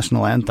played the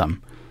national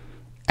anthem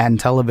and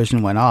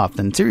television went off,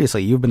 then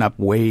seriously, you've been up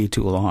way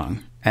too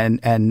long.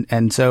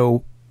 And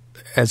so,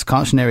 as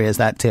cautionary as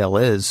that tale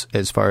is,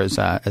 as far as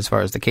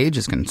the cage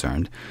is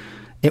concerned,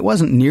 it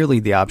wasn't nearly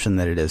the option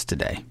that it is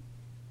today.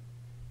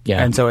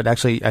 Yeah. And so it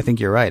actually, I think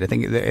you're right. I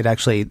think it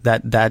actually,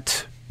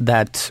 that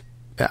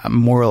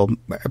moral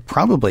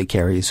probably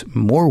carries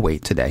more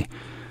weight today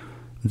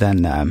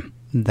than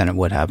it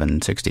would have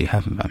in 60.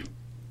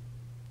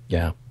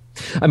 Yeah.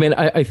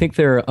 I think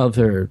there are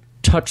other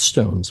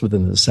touchstones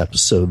within this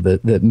episode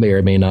that may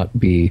or may not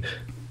be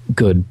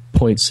good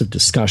points of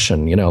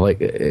discussion. Like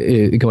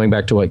going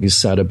back to what you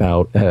said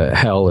about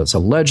hell as a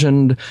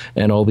legend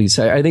and all these.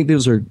 I think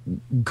those are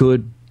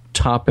good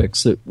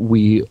topics that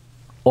we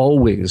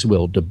always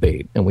will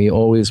debate, and we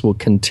always will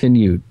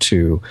continue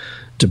to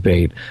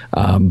debate.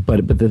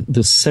 But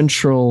the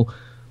central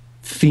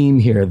theme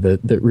here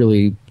that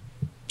really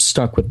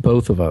stuck with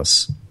both of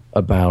us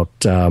about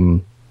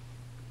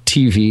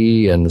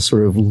TV and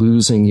sort of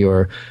losing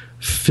your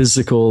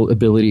physical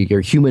ability, your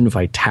human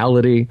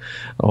vitality,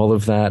 all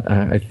of that,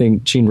 I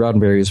think Gene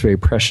Roddenberry is very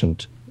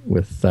prescient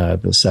with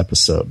this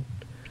episode.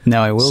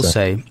 Now, I will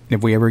say,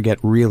 if we ever get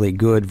really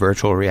good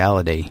virtual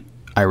reality,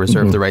 I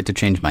reserve the right to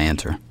change my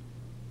answer.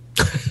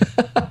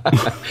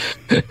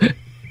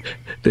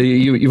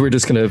 You were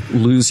just going to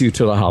lose you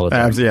to the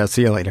holodeck. Yeah,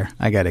 see you later.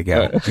 I got to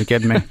go. You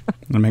kidding me?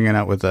 I'm hanging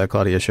out with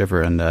Claudia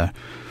Schiffer and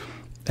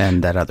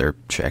that other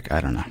chick.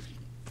 I don't know.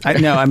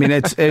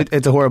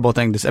 It's a horrible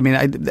thing to say.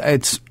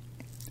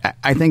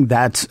 I think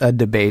that's a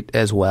debate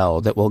as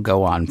well that will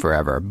go on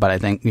forever. But I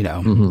think,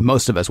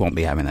 most of us won't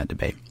be having that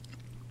debate.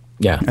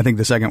 Yeah. I think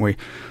the second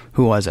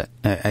who was it?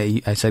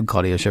 I said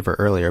Claudia Schiffer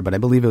earlier, but I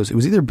believe it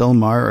was either Bill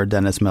Maher or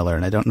Dennis Miller,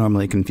 and I don't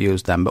normally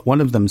confuse them. But one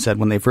of them said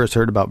when they first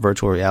heard about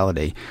virtual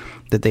reality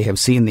that they have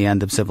seen the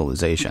end of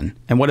civilization.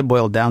 And what it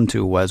boiled down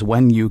to was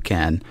when you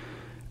can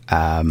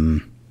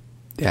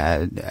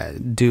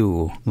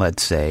do,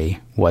 let's say,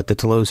 what the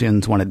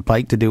Talosians wanted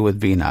Pike to do with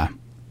Vina,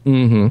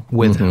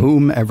 with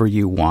whomever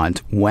you want,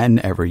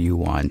 whenever you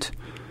want.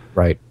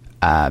 Right.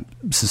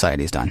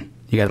 Society's done.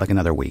 You got like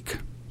another week.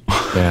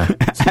 at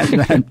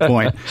that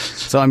point.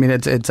 So, I mean,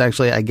 it's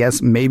actually, I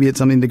guess, maybe it's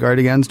something to guard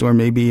against, or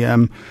maybe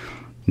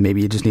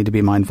you just need to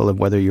be mindful of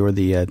whether you're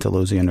the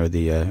Telosian or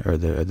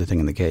the thing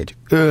in the cage.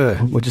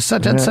 Which is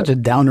such a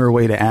downer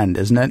way to end,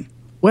 isn't it?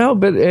 Well,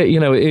 but,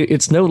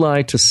 it's no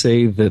lie to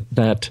say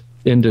that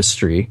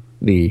industry,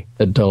 the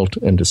adult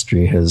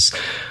industry, has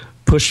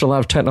pushed a lot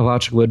of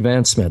technological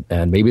advancement,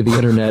 and maybe the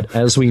internet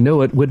as we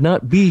know it would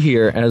not be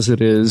here as it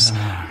is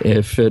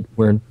if it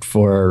weren't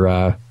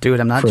for dude,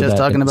 I'm not just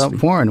talking about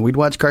porn. We'd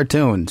watch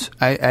cartoons.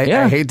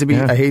 I hate to be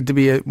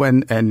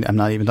and I'm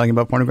not even talking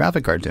about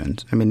pornographic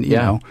cartoons. I mean, you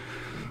know,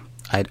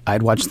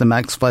 I'd watch the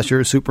Max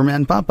Fleischer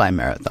Superman Popeye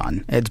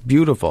marathon. It's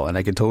beautiful, and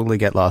I could totally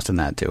get lost in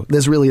that too.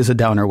 This really is a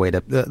downer way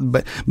to,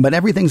 but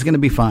everything's going to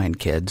be fine,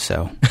 kids.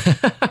 So,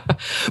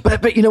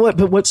 but you know what?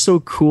 But what's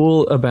so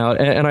cool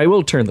about, and I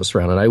will turn this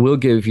around, and I will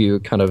give you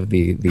kind of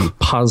the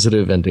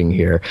positive ending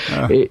here.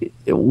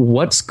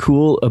 What's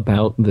cool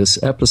about this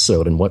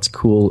episode, and what's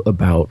cool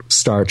about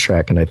Star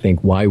Trek, and I think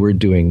why we're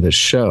doing this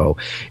show,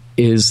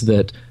 is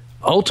that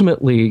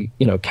ultimately,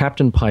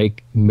 Captain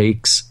Pike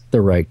makes the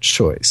right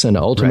choice. And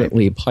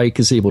ultimately, Pike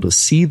is able to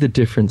see the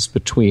difference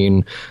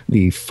between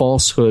the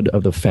falsehood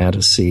of the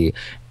fantasy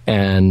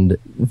and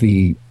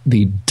the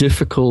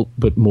difficult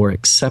but more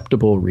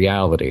acceptable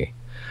reality.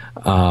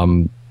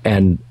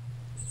 And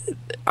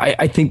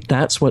I think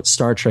that's what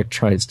Star Trek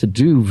tries to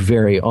do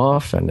very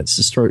often. It's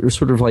to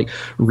sort of like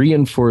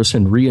reinforce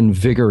and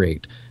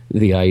reinvigorate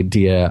the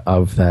idea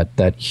of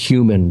that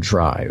human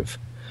drive.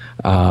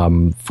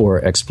 For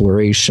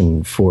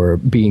exploration, for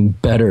being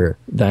better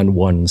than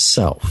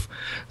oneself.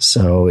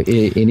 So, and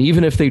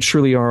even if they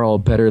truly are all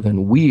better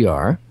than we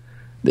are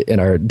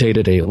in our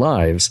day-to-day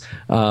lives,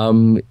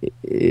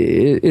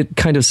 it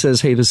kind of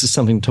says, hey, this is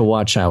something to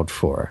watch out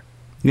for.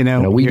 We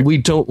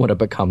don't want to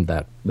become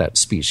that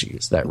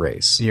species, that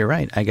race. You're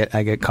right. I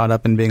get caught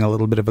up in being a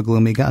little bit of a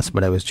gloomy Gus,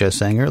 but I was just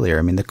saying earlier,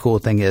 I mean, the cool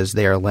thing is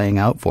they are laying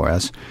out for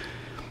us,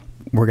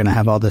 we're going to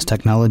have all this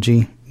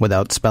technology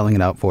without spelling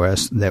it out for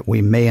us, that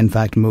we may in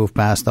fact move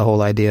past the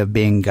whole idea of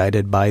being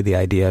guided by the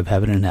idea of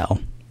heaven and hell,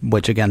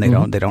 which again, they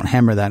don't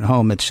hammer that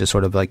home. It's just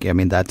sort of like, I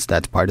mean, that's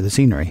part of the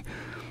scenery.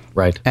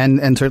 Right.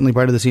 And certainly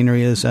part of the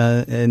scenery is,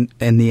 in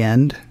the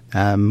end,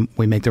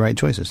 we make the right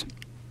choices.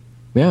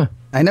 Yeah.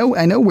 I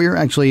know we're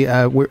actually,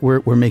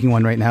 we're making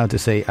one right now to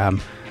say, how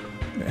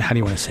do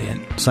you want to say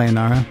it?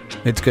 Sayonara?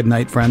 It's good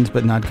night, friends,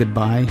 but not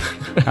goodbye.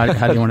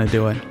 How do you want to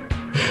do it?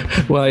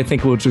 Well, I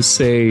think we'll just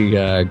say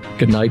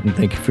good night and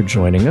thank you for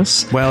joining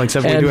us. Well,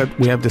 except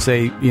we have to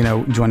say,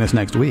 join us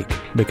next week,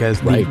 because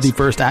the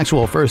first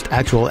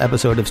actual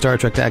episode of Star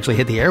Trek to actually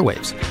hit the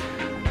airwaves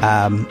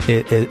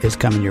it is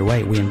coming your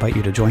way. We invite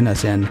you to join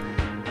us in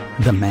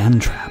The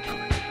Man Trap.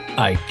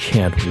 I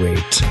can't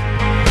wait.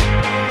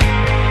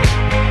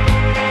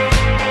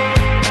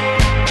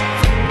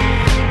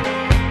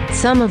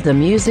 Some of the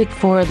music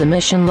for the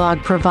mission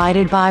log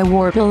provided by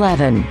Warp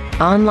 11,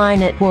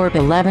 online at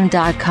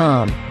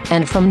warp11.com,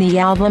 and from the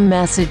album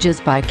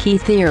Messages by Key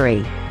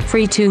Theory,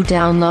 free to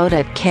download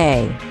at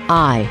kitheory.com.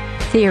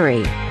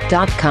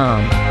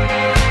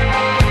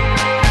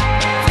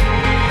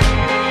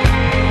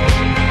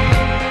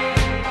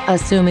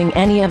 Assuming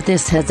any of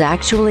this has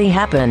actually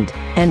happened,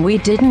 and we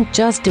didn't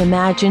just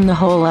imagine the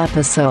whole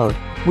episode,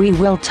 we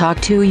will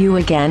talk to you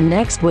again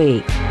next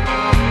week.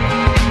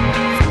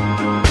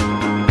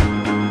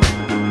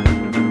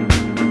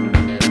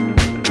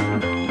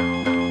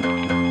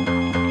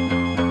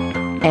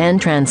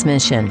 End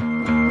transmission.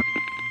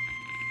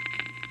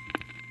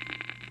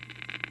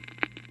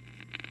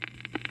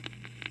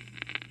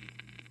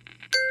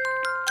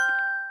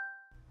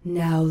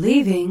 Now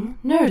leaving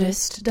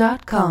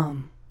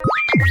Nerdist.com.